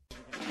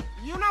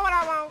 You know what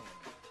I want?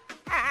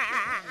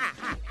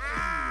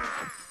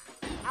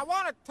 I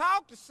want to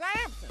talk to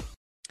Samson.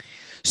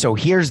 So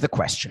here's the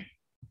question.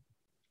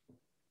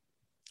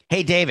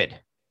 Hey, David,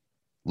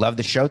 love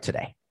the show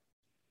today.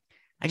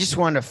 I just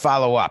wanted to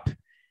follow up.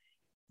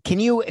 Can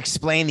you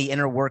explain the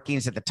inner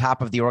workings at the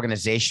top of the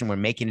organization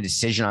when making a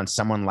decision on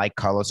someone like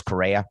Carlos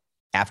Correa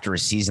after a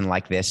season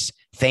like this?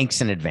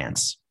 Thanks in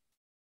advance.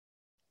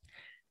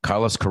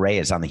 Carlos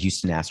Correa is on the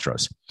Houston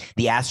Astros.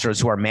 The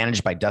Astros, who are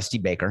managed by Dusty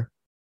Baker,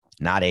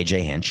 not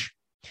AJ Hinch.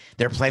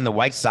 They're playing the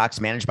White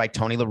Sox, managed by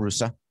Tony La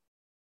Russa.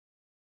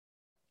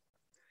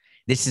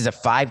 This is a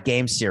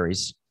 5-game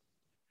series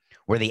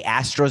where the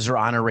Astros are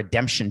on a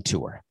redemption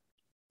tour.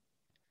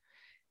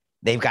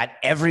 They've got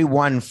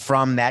everyone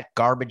from that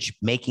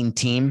garbage-making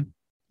team,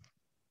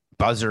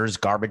 buzzers,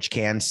 garbage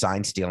cans,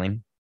 sign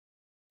stealing,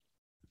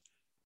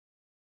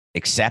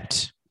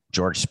 except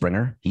George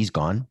Springer. He's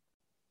gone.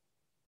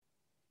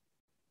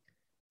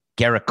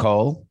 Garrett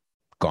Cole,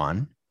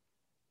 gone.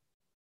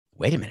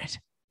 Wait a minute.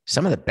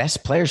 Some of the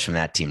best players from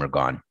that team are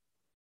gone.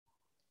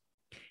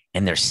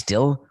 And they're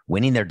still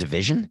winning their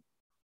division?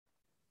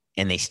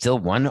 And they still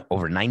won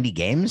over 90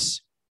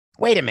 games?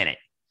 Wait a minute.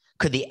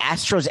 Could the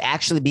Astros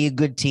actually be a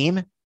good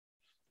team?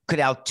 Could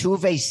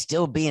Altuve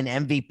still be an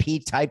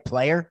MVP type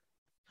player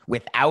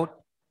without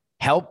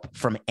help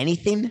from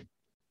anything?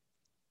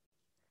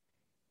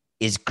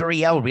 Is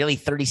Gurriel really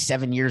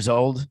 37 years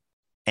old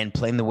and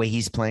playing the way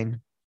he's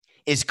playing?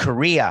 Is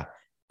Correa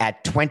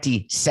at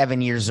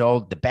 27 years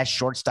old the best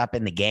shortstop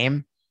in the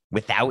game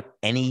without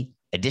any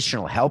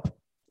additional help?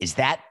 Is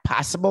that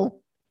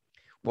possible?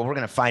 Well, we're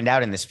going to find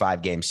out in this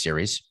 5-game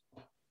series.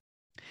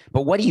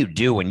 But what do you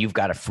do when you've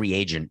got a free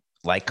agent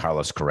like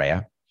Carlos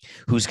Correa,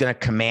 who's going to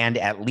command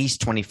at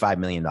least $25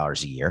 million a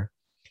year?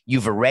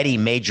 You've already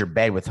made your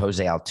bed with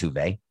Jose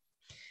Altuve.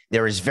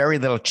 There is very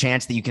little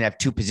chance that you can have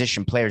 2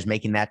 position players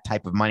making that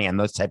type of money on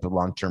those type of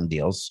long-term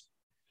deals.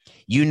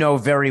 You know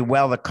very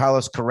well that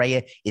Carlos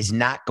Correa is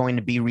not going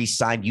to be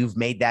re-signed. You've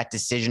made that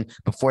decision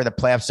before the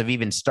playoffs have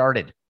even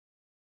started.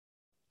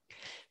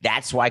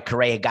 That's why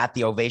Correa got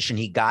the ovation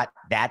he got.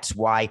 That's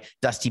why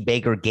Dusty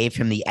Baker gave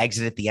him the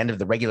exit at the end of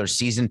the regular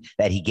season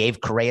that he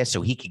gave Correa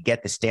so he could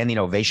get the standing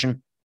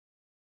ovation.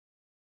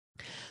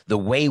 The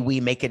way we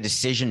make a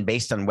decision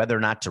based on whether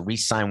or not to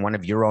re-sign one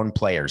of your own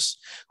players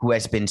who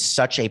has been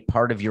such a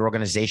part of your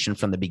organization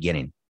from the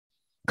beginning.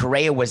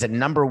 Correa was a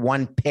number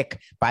 1 pick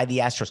by the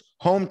Astros.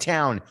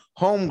 Hometown,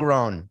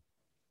 homegrown.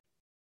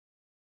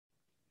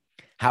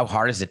 How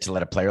hard is it to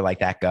let a player like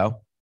that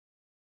go?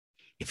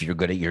 If you're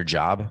good at your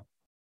job,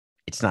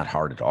 it's not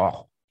hard at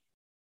all.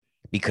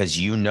 Because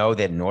you know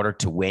that in order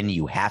to win,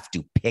 you have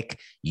to pick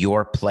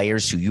your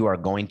players who you are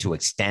going to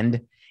extend,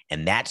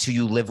 and that's who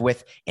you live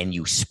with, and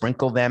you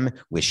sprinkle them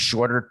with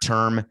shorter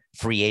term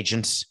free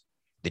agents,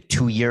 the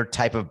 2-year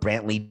type of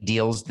Brantley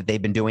deals that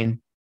they've been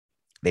doing.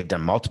 They've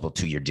done multiple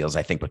 2-year deals,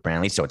 I think, with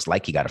Brantley, so it's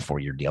like he got a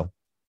 4-year deal.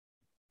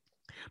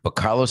 But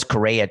Carlos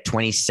Correa at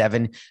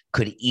 27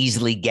 could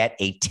easily get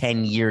a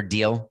 10-year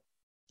deal,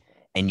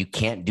 and you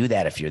can't do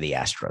that if you're the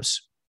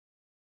Astros.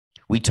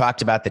 We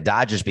talked about the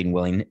Dodgers being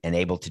willing and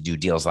able to do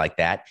deals like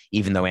that,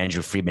 even though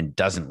Andrew Friedman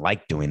doesn't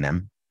like doing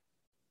them.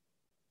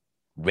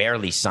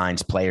 Rarely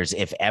signs players,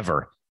 if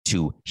ever,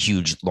 to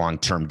huge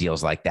long-term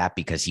deals like that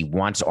because he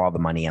wants all the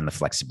money and the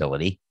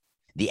flexibility.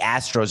 The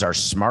Astros are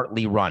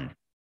smartly run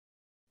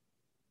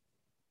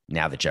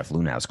now that Jeff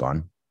Lunau's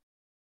gone.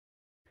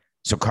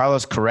 So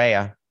Carlos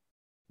Correa,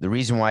 the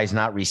reason why he's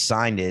not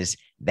re-signed is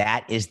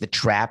that is the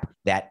trap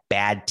that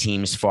bad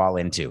teams fall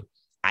into.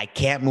 I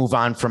can't move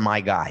on from my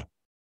guy.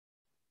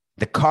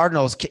 The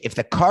Cardinals, if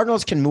the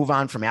Cardinals can move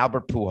on from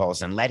Albert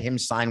Pujols and let him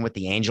sign with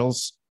the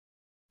Angels,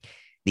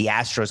 the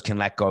Astros can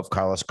let go of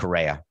Carlos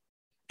Correa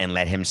and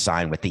let him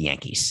sign with the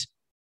Yankees.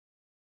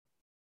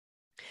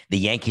 The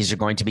Yankees are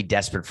going to be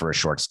desperate for a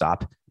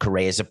shortstop.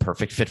 Correa is a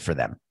perfect fit for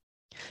them.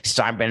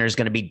 Steinbrenner is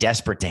going to be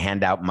desperate to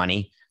hand out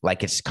money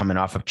like it's coming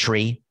off a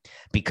tree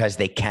because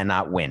they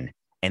cannot win,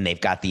 and they've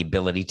got the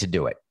ability to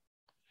do it.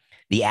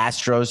 The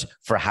Astros,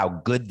 for how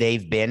good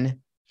they've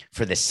been,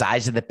 for the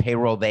size of the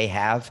payroll they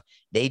have,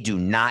 they do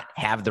not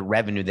have the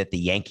revenue that the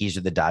Yankees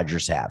or the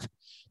Dodgers have.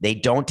 They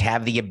don't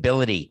have the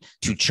ability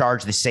to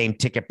charge the same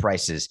ticket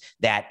prices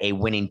that a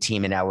winning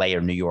team in LA or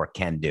New York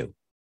can do.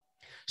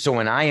 So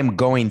when I am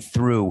going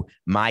through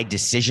my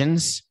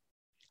decisions,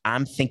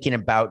 I'm thinking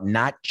about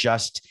not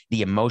just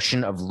the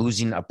emotion of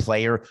losing a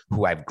player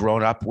who I've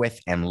grown up with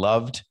and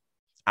loved.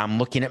 I'm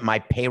looking at my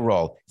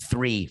payroll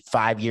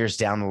 3-5 years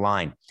down the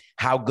line.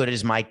 How good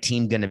is my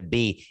team going to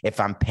be if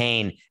I'm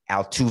paying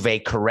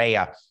Altuve,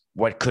 Correa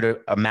what could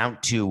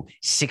amount to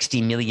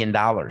 $60 million?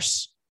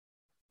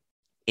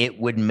 It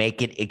would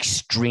make it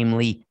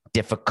extremely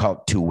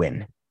difficult to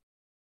win.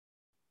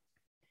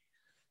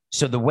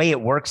 So the way it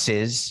works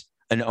is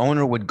an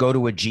owner would go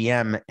to a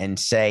GM and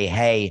say,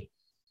 hey,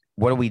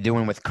 what are we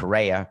doing with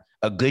Correa?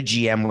 A good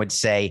GM would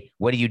say,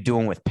 what are you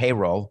doing with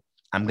payroll?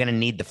 I'm going to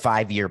need the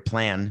 5-year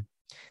plan.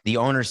 The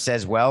owner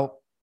says,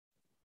 well,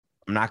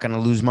 I'm not going to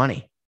lose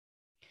money.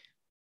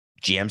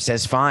 GM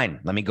says, fine,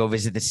 let me go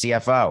visit the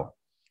CFO.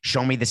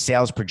 Show me the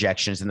sales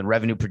projections and the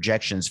revenue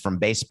projections from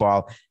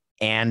baseball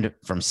and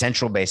from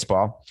Central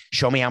Baseball.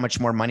 Show me how much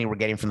more money we're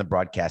getting from the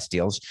broadcast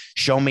deals.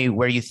 Show me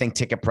where you think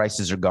ticket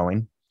prices are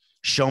going.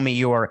 Show me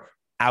your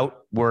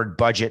outward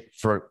budget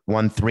for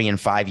 1, 3, and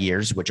 5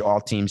 years, which all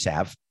teams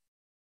have.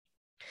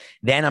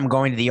 Then I'm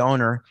going to the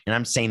owner and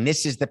I'm saying,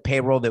 this is the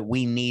payroll that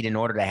we need in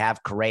order to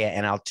have Correa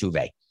and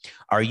Altuve.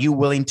 Are you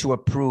willing to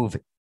approve,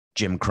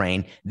 Jim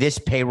Crane, this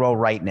payroll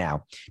right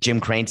now? Jim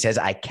Crane says,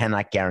 I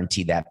cannot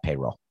guarantee that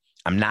payroll.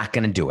 I'm not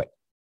going to do it.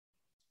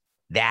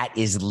 That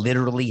is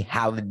literally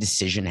how the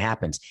decision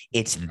happens.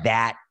 It's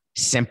that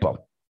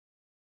simple.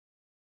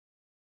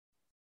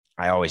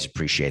 I always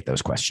appreciate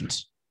those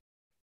questions.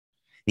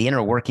 The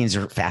inner workings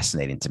are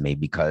fascinating to me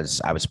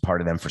because I was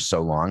part of them for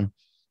so long,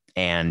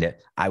 and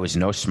I was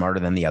no smarter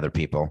than the other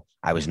people.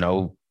 I was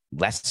no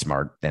less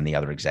smart than the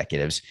other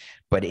executives,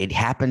 but it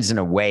happens in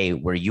a way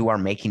where you are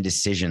making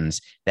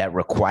decisions that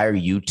require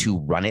you to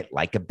run it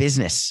like a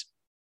business,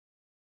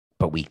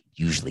 but we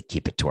usually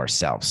keep it to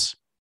ourselves.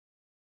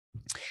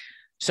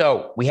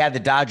 So we had the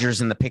Dodgers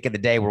in the pick of the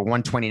day. We're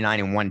 129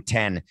 and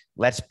 110.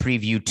 Let's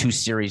preview 2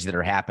 series that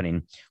are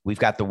happening. We've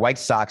got the White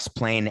Sox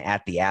playing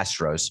at the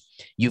Astros.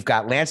 You've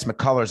got Lance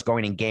McCullers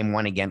going in game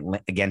 1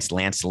 against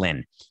Lance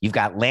Lynn. You've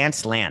got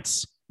Lance,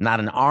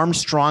 not an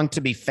Armstrong to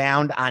be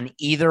found on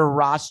either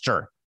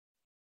roster.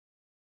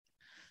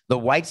 The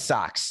White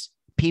Sox,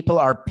 people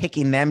are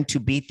picking them to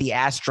beat the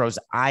Astros.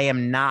 I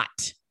am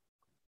not.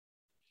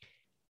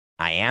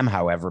 I am,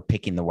 however,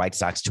 picking the White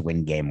Sox to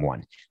win game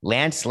 1.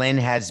 Lance Lynn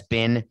has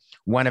been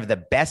one of the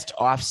best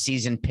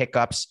offseason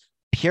pickups,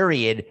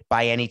 period,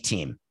 by any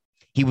team.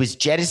 He was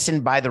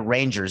jettisoned by the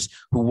Rangers,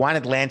 who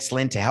wanted Lance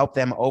Lynn to help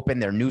them open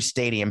their new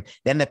stadium.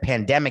 Then the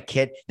pandemic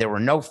hit. There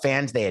were no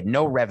fans. They had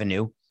no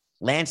revenue.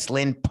 Lance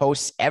Lynn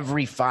posts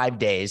every 5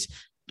 days,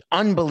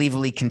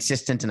 unbelievably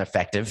consistent and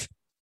effective,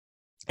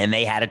 and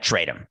they had to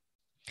trade him.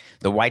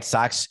 The White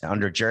Sox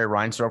under Jerry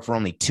Reinsdorf were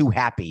only too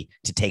happy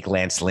to take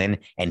Lance Lynn,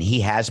 and he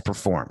has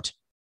performed.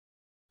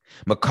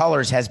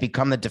 McCullers has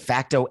become the de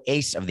facto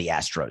ace of the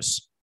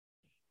Astros.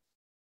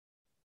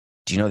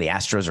 Do you know the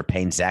Astros are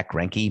paying Zach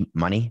Greinke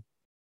money?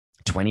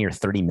 $20 or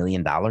 $30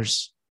 million?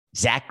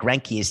 Zach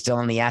Greinke is still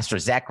on the Astros.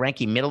 Zach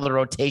Greinke, middle of the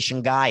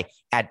rotation guy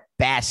at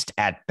best.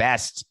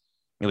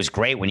 It was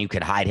great when you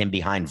could hide him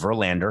behind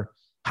Verlander,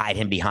 hide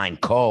him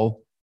behind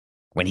Cole.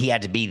 When he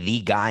had to be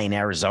the guy in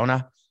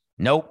Arizona,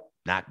 nope.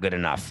 Not good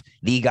enough.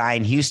 The guy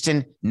in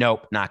Houston,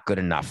 nope, not good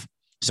enough.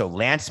 So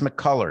Lance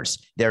McCullers,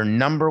 their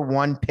number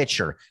 1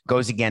 pitcher,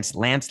 goes against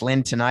Lance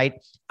Lynn tonight.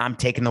 I'm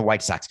taking the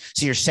White Sox.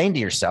 So you're saying to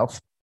yourself,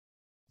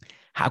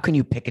 how can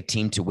you pick a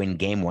team to win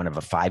game 1 of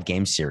a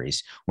 5-game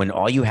series when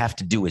all you have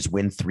to do is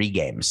win 3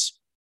 games?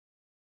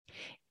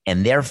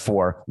 And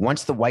therefore,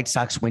 once the White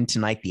Sox win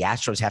tonight, the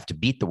Astros have to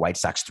beat the White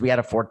Sox 3 out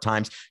of 4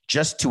 times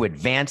just to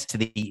advance to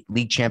the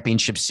League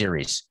Championship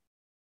Series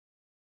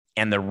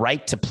and the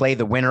right to play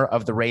the winner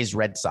of the Rays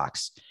Red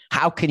Sox.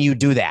 How can you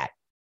do that?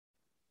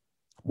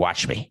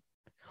 Watch me.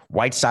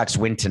 White Sox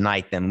win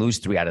tonight, then lose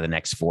 3 out of the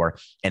next 4,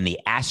 and the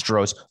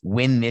Astros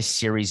win this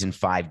series in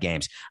 5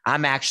 games.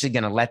 I'm actually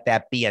going to let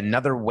that be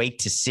another wait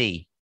to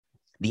see.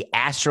 The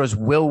Astros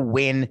will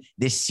win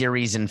this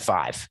series in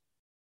 5.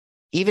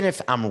 Even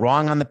if I'm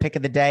wrong on the pick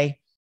of the day,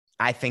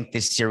 I think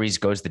this series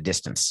goes the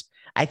distance.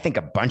 I think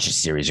a bunch of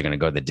series are going to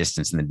go the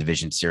distance in the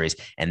division series,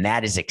 and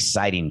that is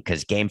exciting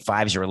because game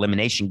 5s are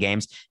elimination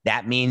games.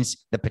 That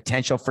means the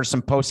potential for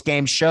some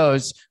post-game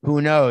shows.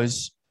 Who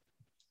knows?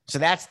 So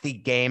that's the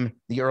game,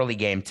 the early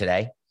game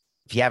today.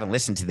 If you haven't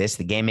listened to this,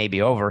 the game may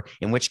be over,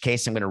 in which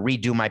case I'm going to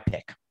redo my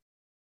pick.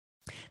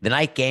 The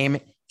night game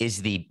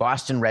is the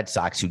Boston Red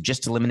Sox, who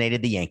just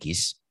eliminated the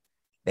Yankees.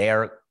 They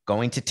are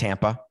going to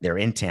Tampa. They're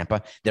in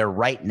Tampa. They're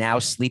right now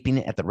sleeping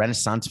at the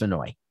Renaissance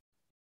Vinoy.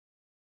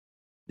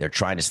 They're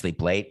trying to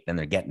sleep late, then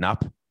they're getting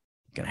up,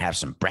 going to have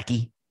some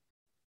brekkie.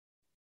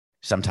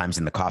 Sometimes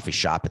in the coffee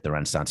shop at the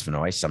Renaissance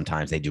Vinoy.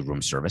 Sometimes they do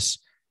room service.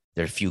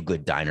 There are a few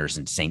good diners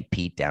in St.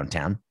 Pete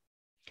downtown.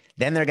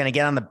 Then they're going to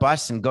get on the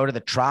bus and go to the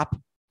Trop,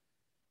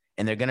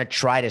 and they're going to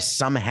try to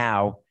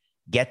somehow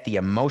get the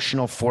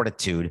emotional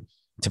fortitude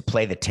to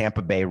play the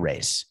Tampa Bay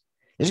Rays.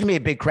 There's going to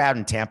be a big crowd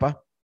in Tampa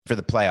for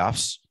the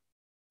playoffs.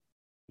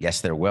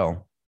 Yes, there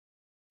will.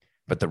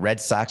 But the Red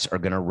Sox are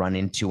going to run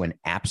into an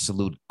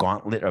absolute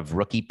gauntlet of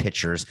rookie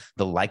pitchers,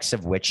 the likes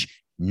of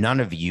which none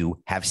of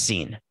you have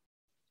seen.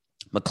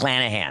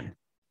 McClanahan,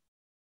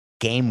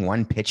 game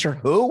 1 pitcher.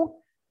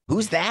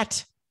 Who's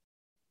that?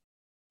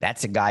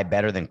 That's a guy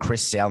better than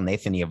Chris Sale,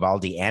 Nathan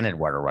Eovaldi, and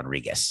Eduardo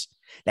Rodriguez.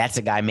 That's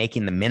a guy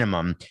making the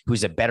minimum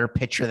who's a better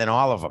pitcher than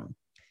all of them.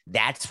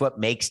 That's what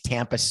makes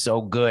Tampa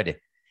so good.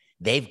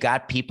 They've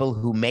got people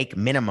who make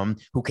minimum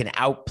who can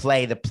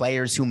outplay the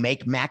players who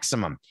make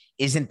maximum.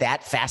 Isn't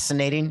that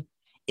fascinating?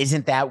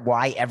 Isn't that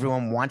why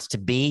everyone wants to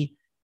be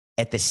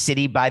at the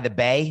city by the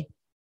bay?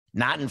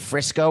 Not in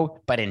Frisco,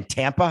 but in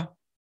Tampa?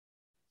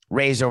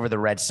 Rays over the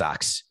Red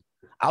Sox.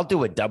 I'll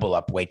do a double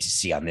up wait to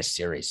see on this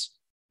series.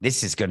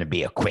 This is going to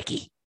be a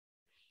quickie.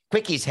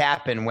 Quickies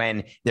happen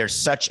when there's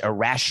such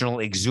irrational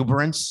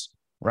exuberance,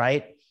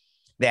 right?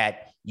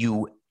 That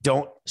you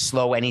don't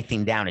slow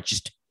anything down.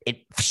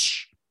 It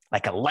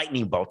like a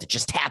lightning bolt. It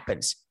just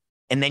happens.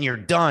 And then you're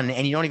done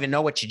and you don't even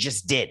know what you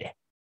just did.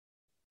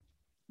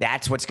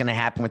 That's what's going to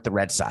happen with the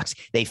Red Sox.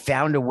 They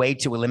found a way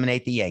to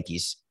eliminate the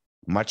Yankees,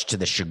 much to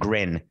the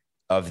chagrin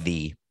of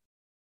the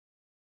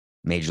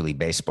Major League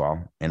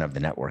Baseball and of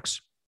the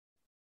networks.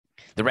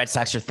 The Red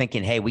Sox are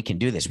thinking, hey, we can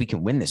do this. We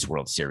can win this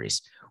World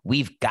Series.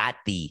 We've got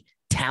the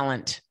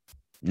talent.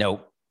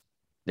 Nope.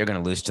 They're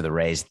going to lose to the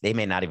Rays. They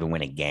may not even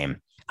win a game.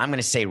 I'm going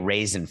to say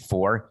Rays in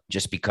 4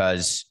 just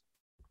because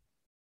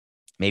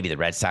maybe the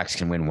Red Sox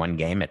can win 1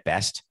 game at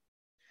best.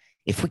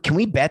 Can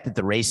we bet that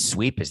the Rays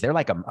sweep? Is there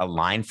like a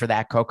line for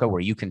that, Coco,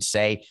 where you can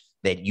say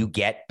that you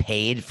get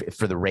paid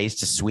for the Rays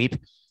to sweep?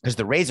 Because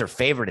the Rays are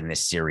favored in this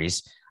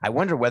series. I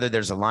wonder whether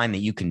there's a line that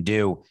you can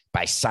do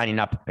by signing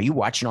up. Are you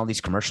watching all these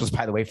commercials,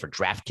 by the way, for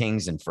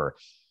DraftKings and for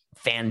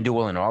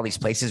FanDuel and all these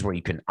places where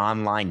you can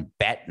online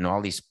bet and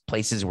all these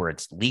places where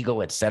it's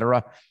legal, et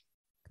cetera?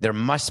 There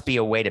must be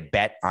a way to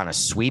bet on a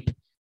sweep.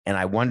 And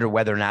I wonder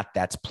whether or not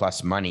that's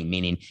plus money,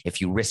 meaning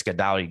if you risk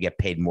 $1, you get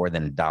paid more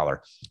than $1.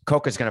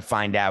 Coca's going to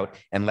find out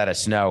and let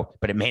us know,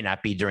 but it may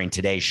not be during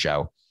today's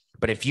show.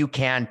 But if you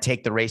can,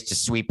 take the Rays to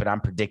sweep, but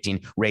I'm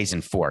predicting Rays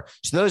in 4.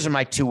 So those are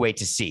my 2 wait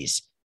to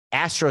sees.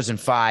 Astros in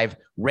 5,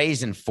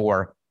 Rays in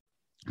 4.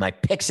 My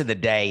picks of the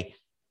day,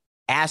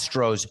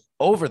 Astros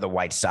over the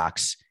White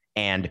Sox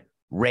and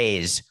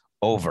Rays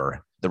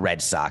over the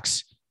Red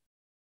Sox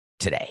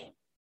today.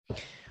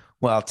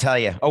 Well, I'll tell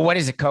you. Oh, what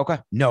is it,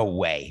 Coca? No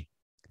way.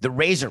 The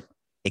Rays are,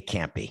 it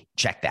can't be.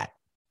 Check that.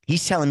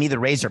 He's telling me the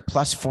Rays are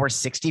plus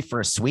 460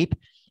 for a sweep.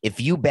 If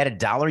you bet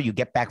 $1, you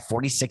get back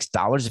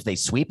 $46 if they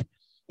sweep.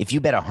 If you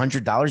bet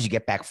 $100, you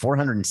get back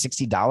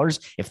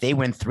 $460 if they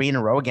win 3 in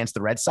a row against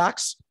the Red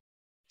Sox.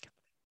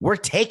 We're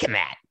taking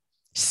that.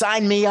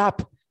 Sign me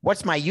up.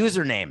 What's my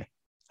username?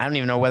 I don't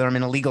even know whether I'm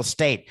in a legal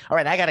state. All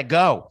right, I got to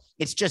go.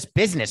 It's just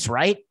business,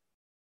 right?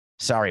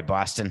 Sorry,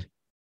 Boston.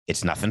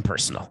 It's nothing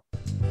personal.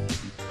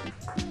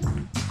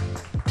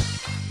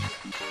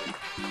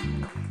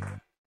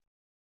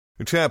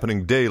 It's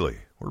happening daily.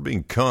 We're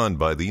being conned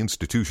by the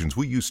institutions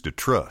we used to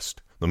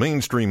trust. The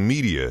mainstream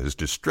media is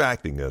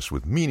distracting us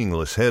with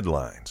meaningless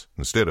headlines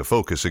instead of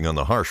focusing on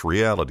the harsh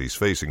realities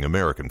facing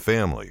American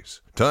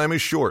families. Time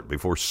is short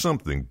before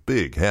something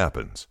big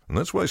happens, and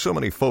that's why so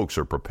many folks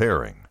are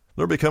preparing.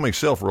 They're becoming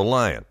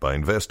self-reliant by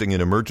investing in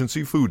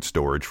emergency food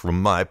storage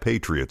from My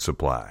Patriot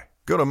Supply.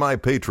 Go to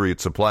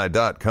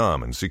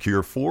MyPatriotSupply.com and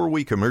secure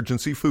 4-week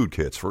emergency food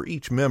kits for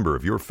each member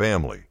of your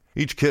family.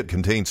 Each kit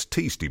contains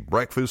tasty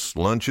breakfasts,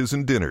 lunches,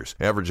 and dinners,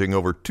 averaging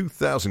over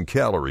 2,000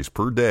 calories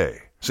per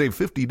day. Save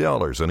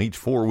 $50 on each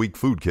 4-week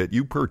food kit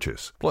you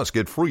purchase. Plus,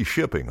 get free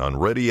shipping on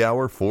Ready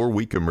Hour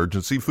 4-week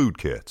emergency food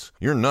kits.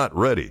 You're not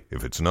ready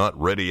if it's not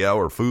Ready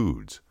Hour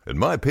foods. At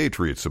My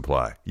Patriot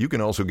Supply, you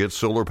can also get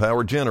solar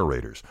power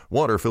generators,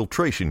 water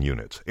filtration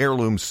units,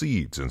 heirloom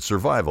seeds, and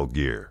survival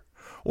gear.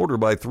 Order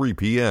by 3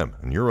 p.m.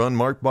 and your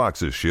unmarked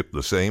boxes ship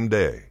the same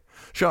day.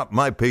 Shop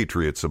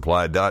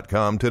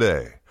MyPatriotSupply.com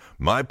today.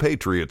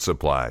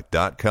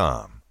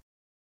 MyPatriotSupply.com.